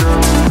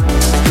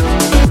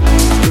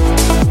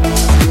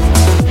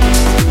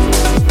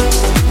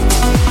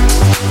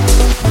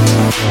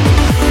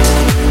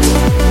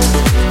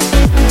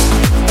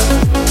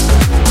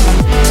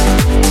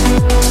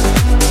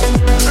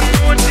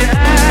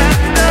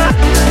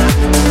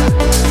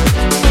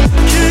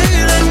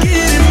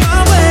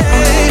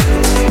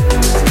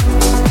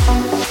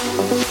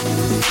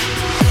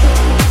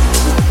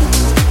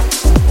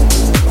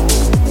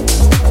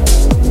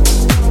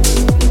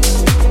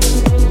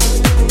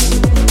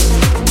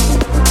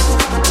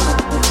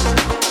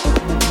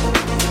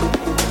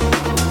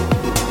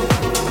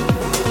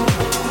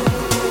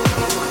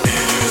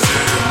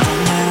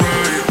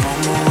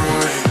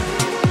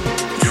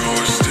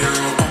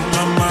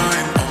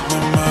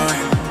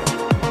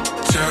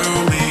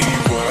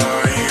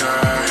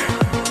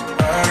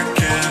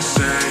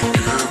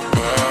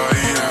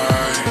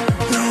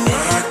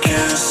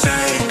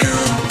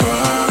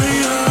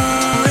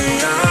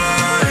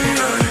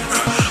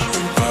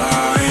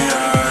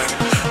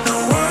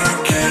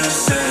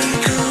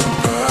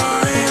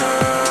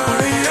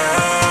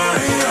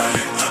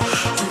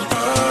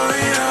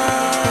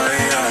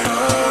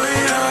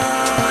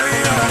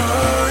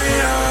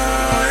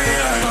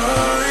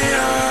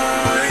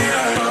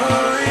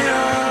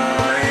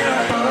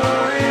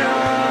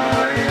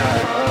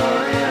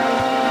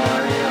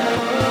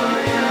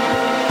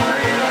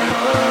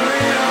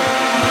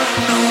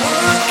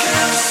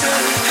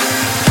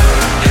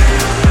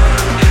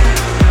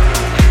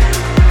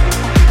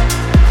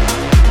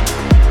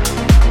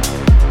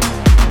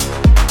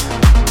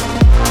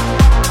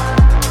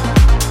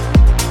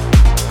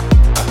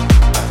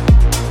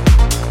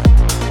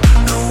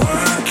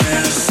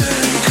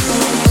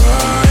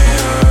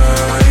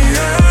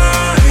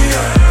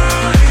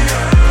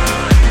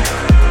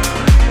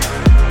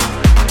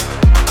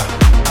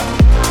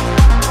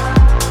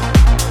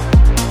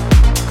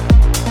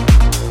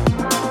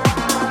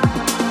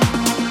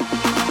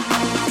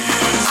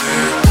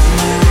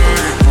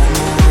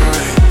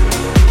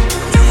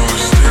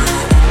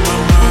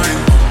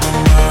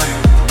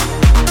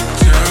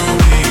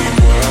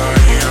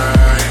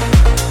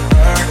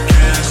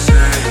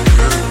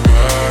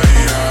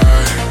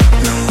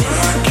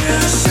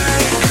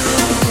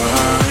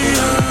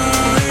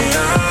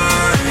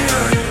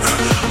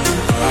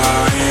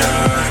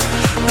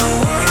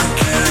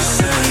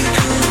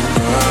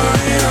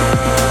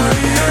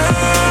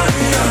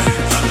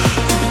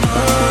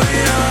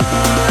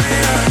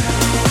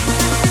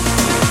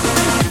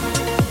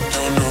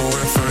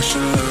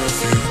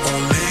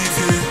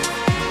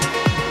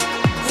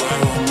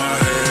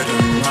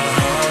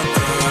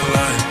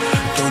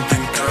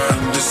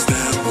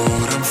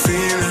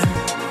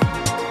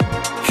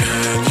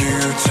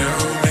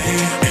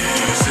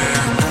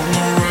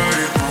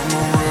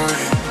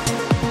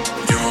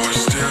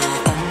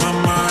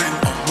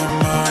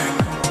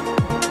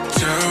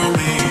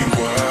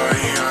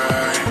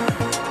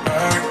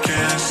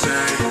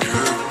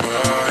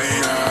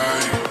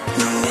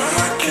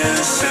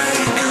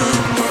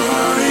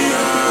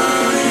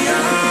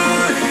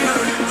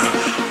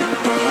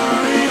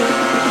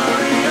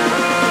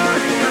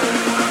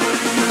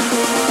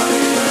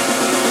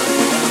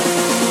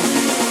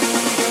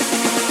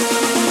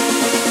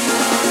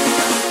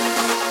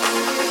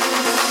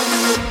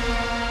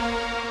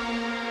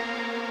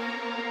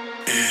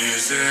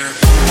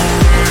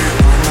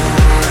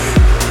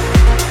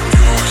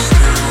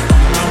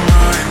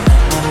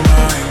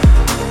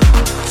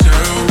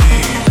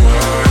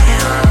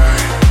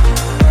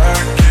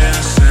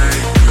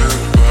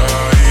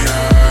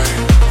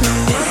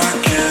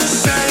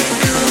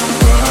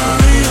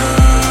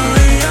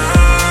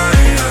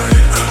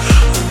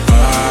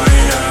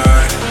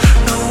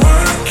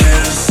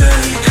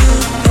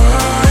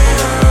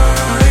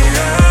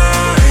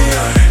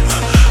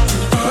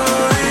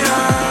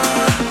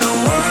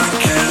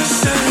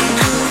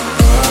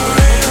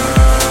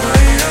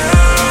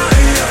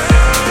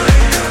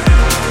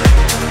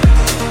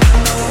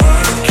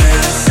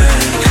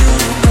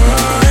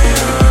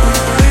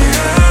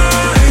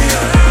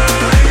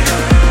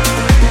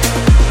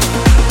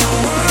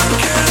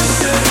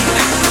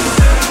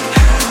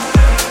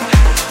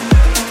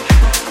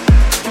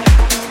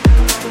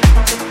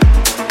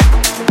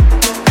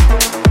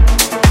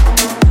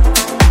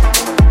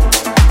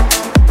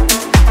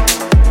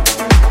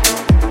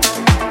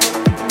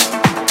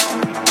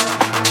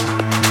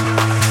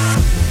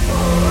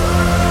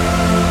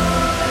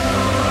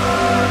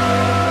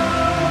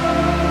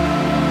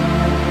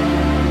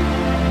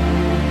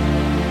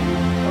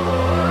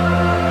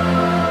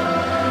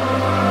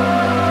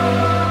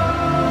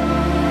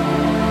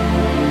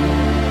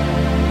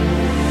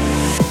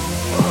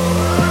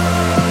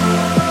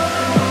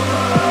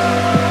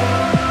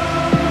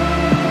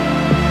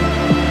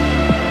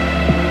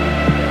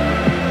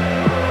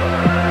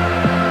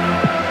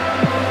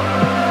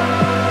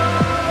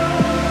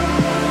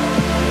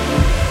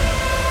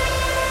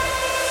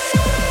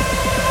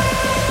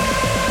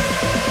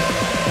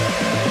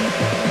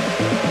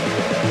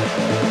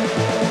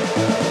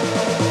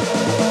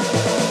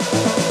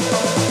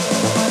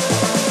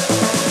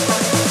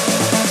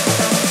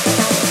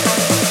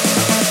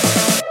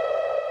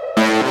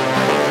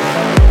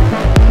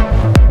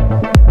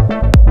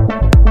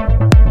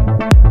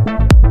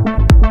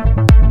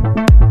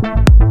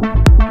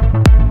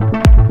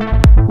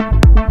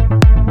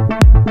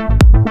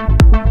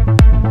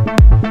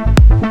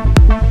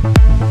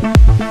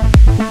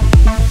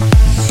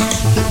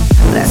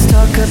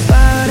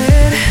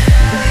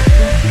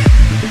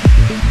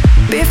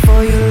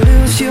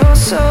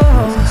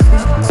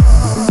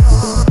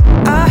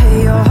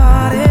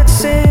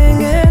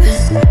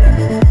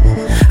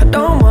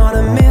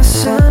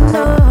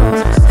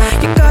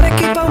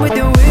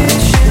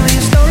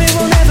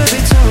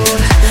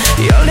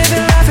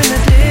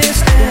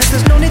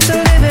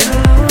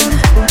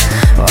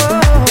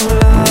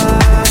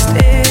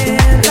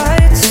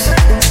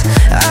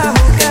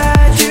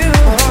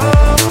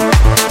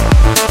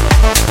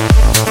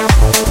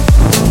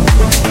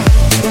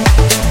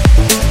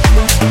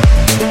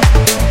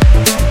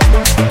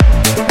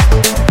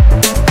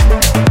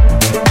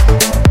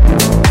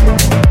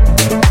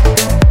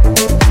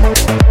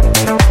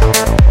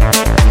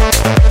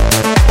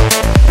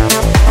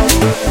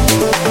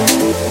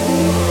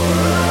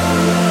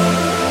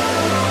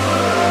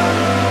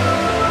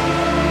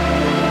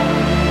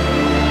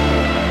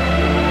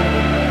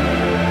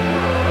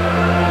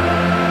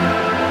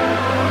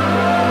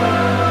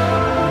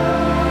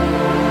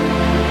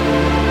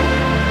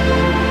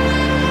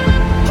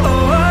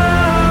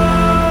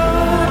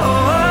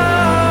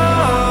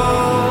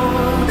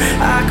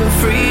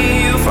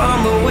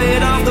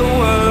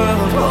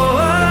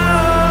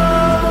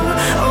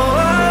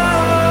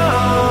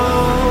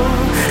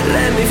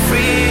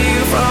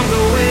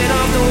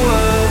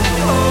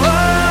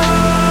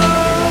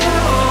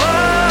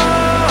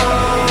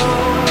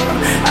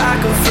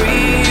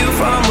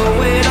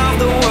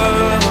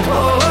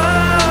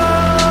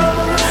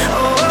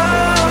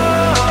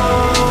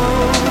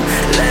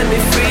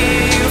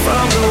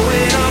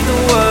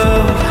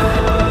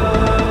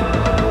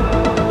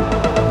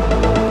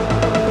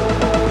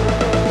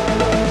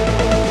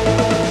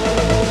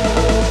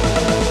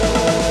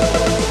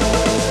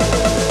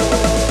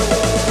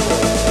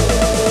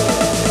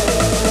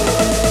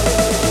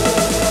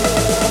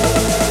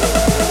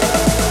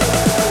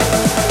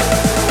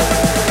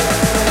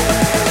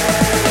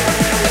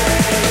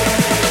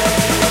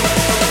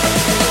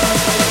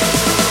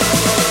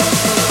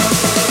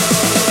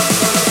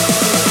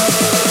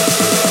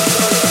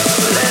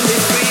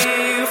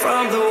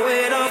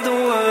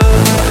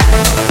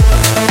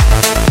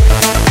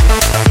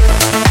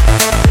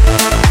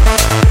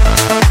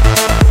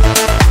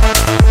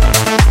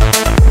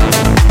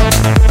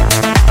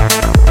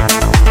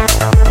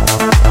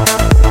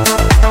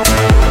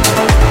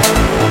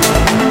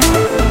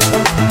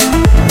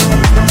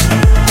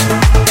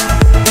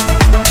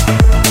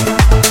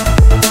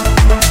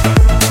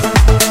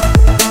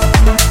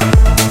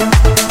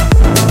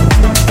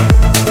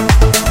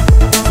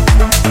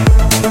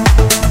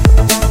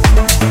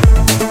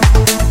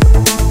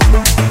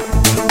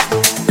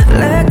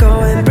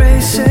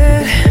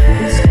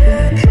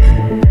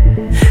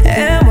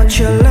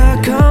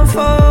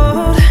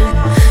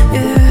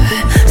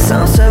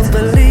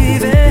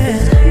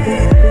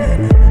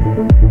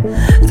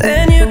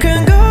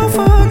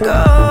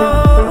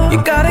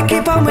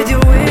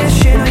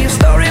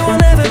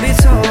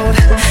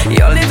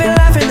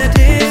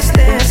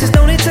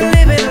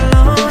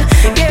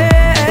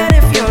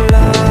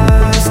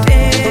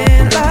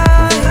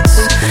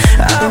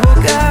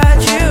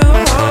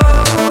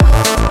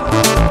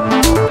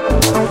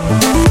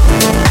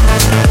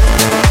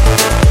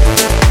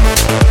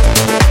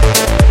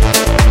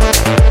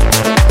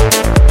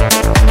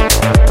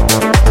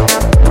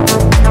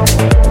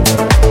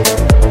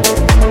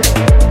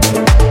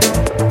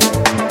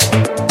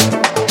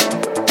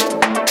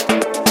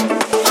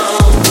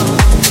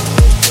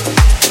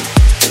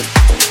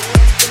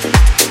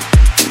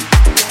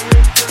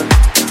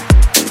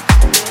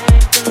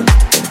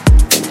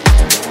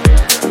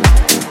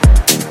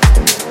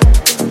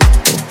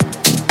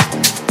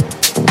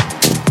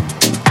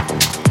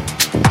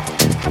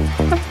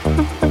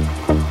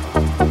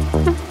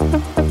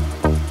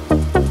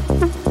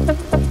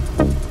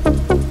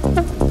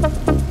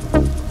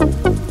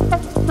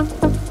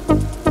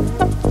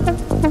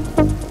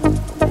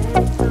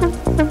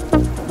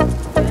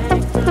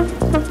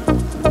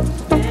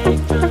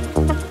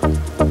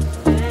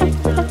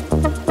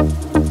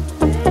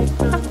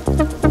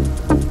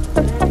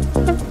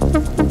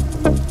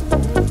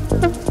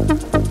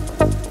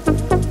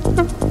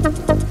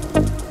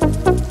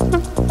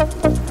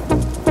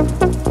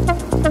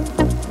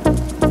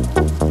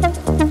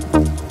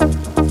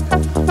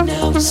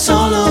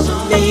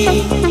 Sound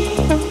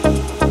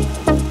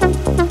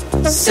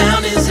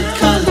is a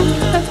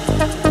color,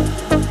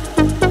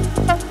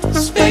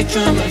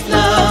 spectrum of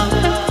love.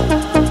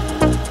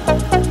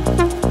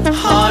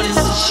 Heart is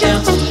a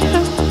shelter,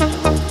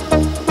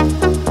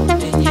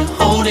 and you're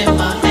holding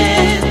my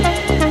hand,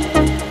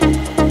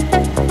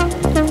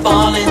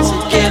 falling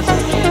together.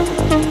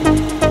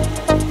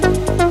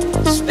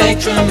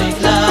 Spectrum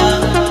of love.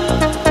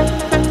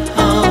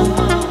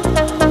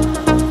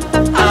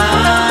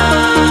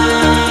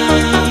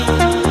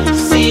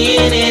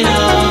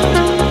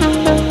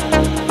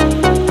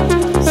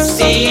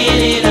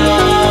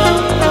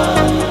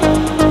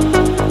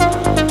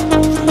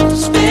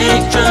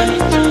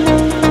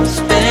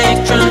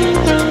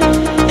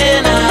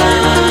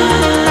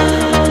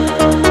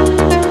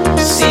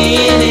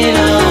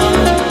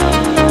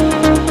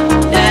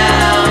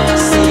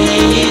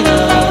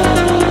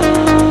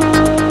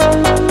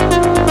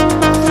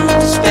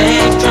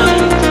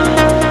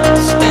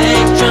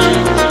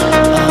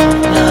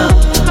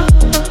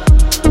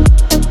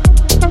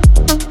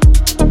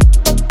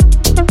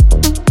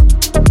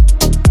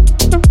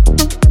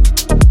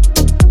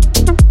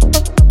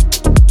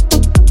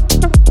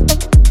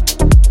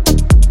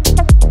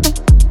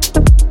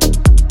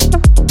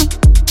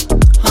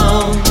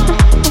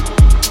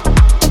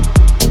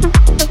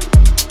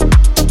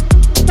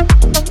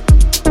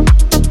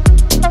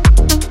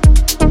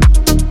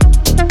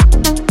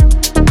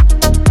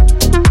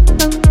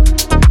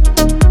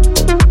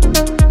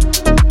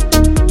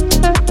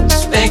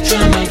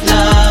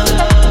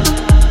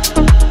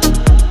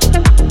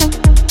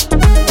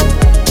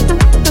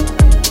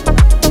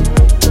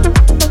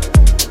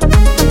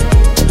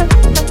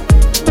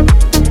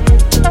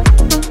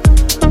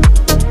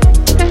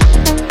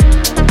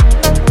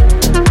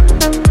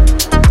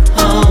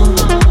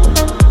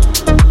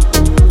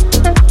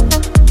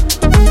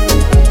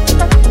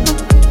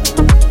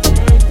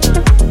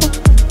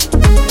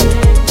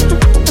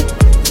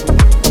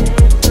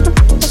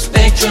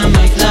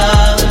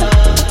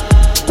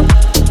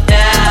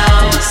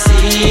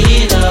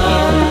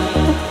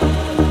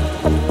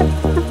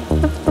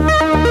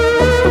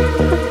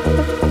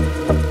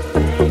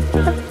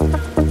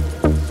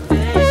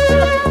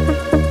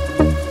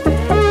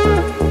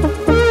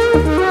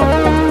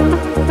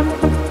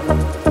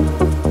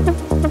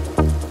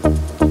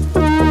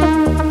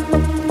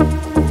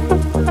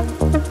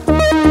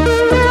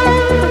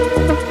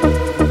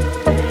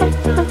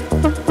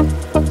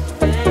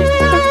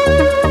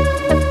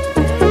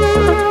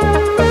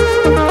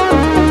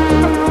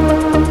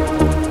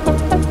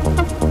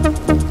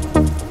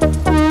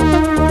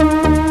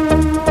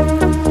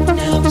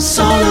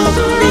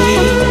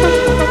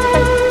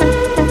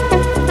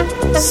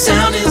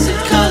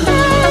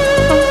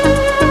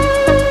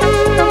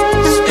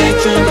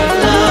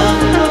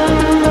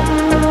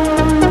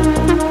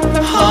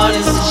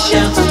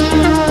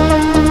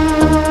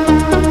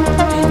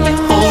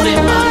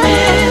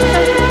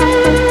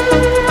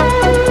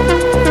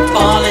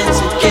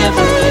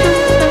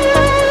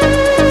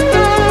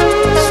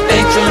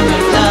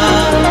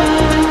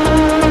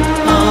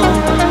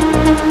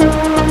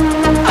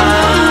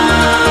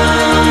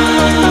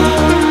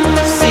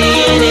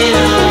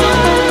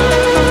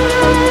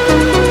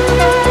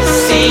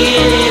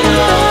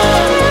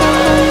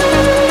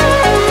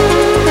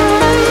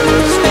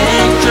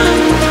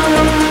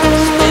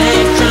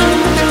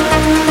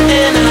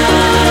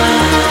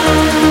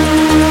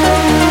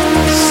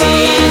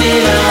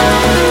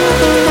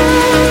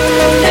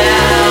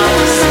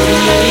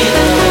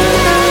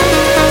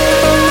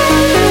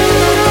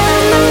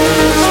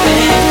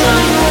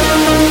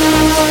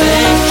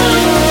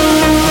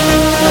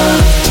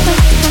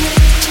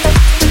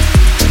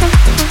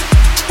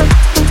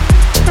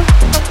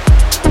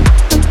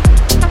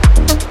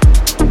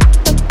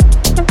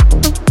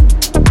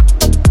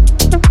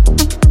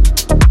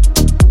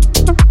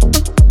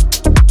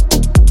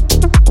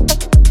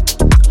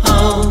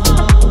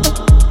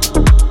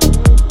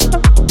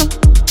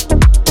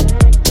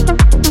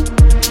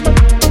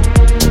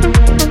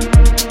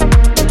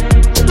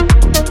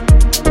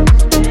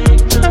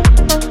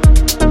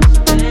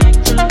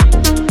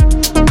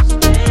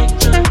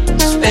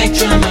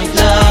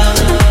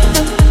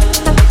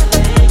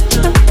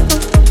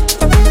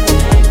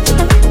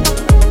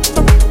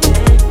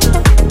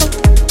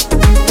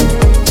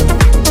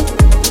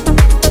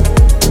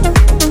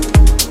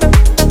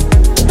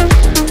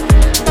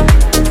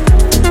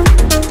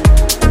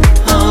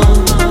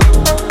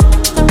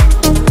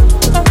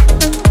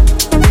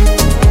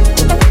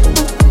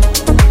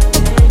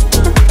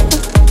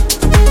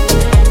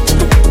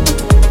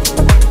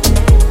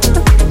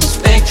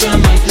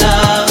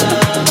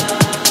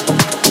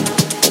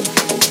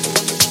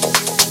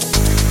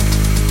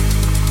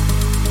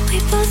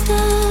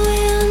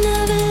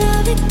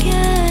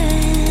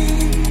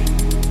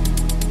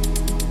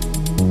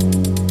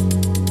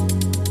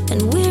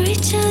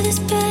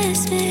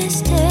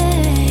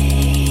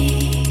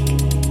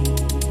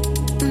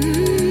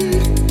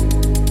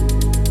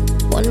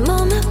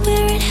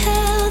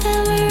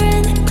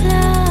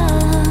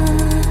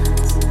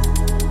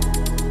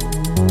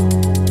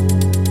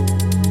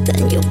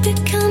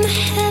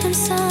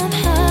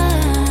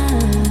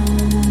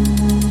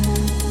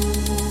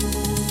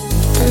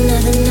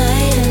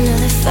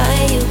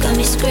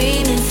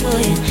 screaming for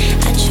you.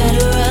 I try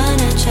to run,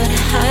 I try to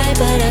hide,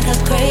 but I got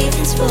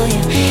cravings for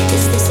you.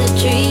 Is this a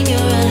dream? You're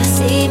all I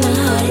see, my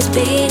heart is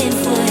beating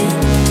for you.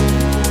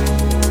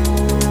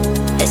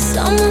 It's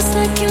almost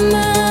like you're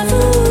my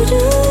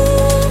voodoo,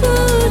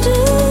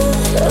 voodoo,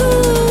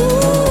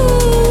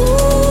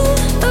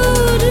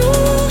 voodoo.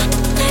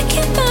 Like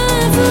you're my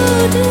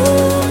voodoo,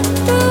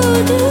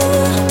 voodoo.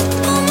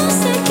 Almost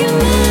like you're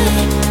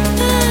mine,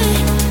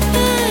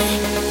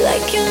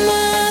 like you're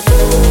my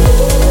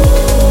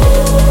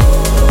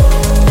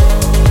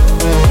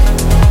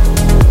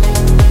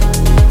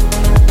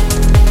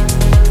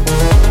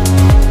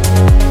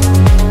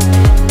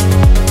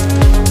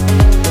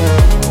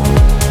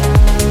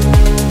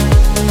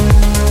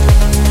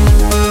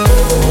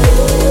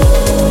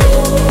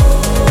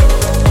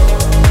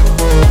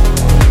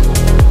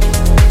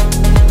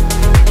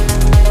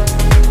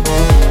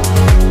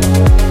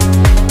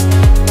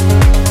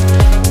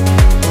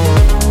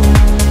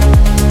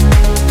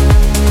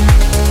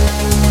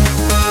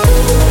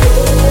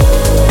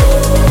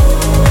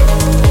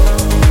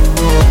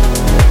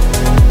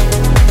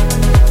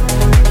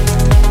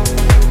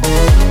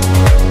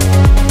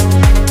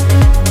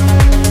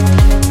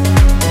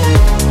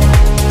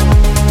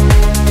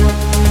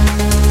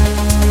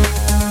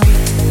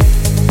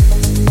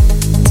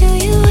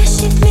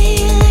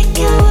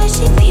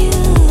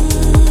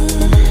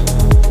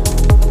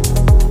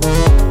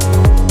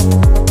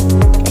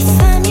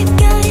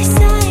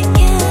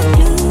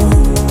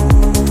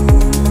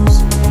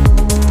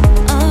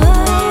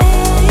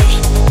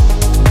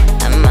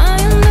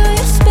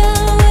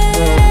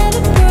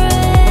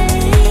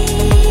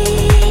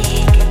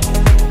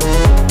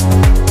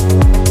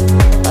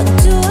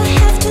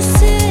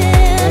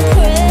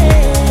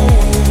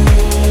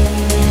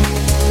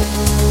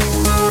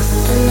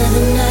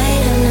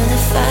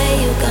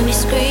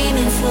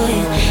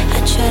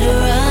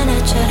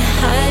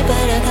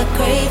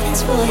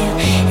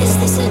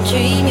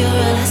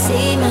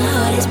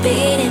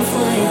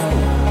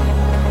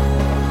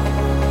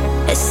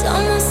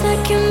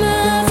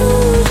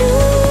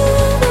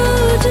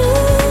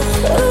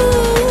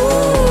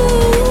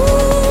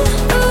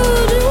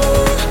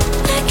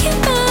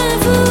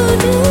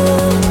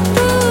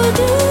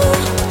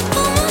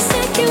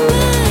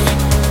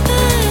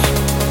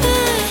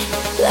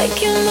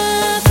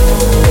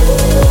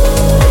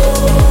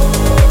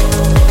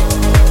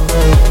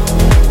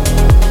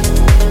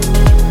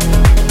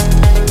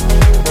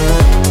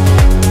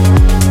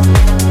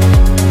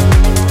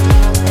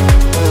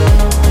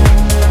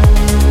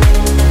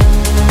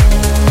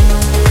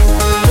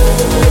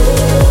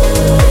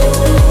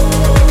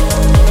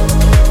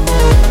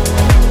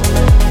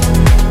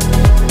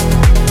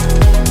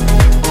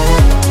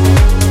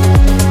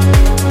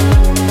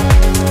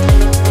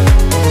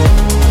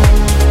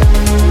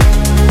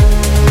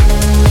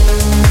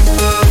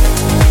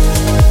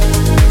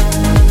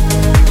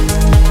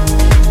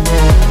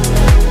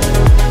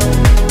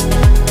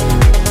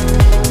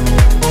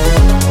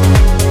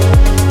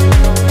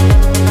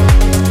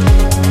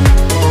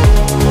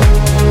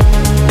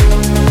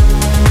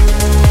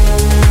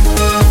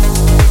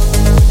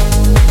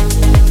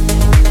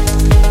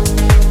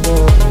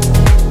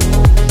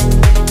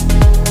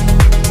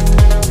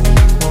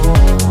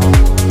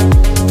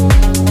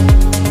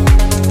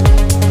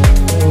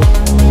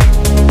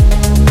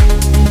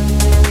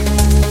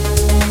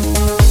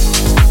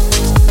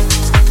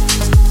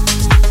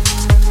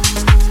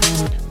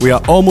We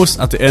are almost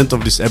at the end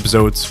of this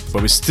episode,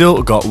 but we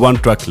still got one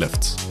track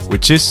left,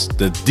 which is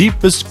the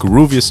deepest,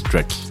 grooviest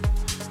track.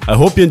 I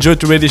hope you enjoyed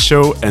the radio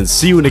show and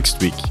see you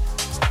next week.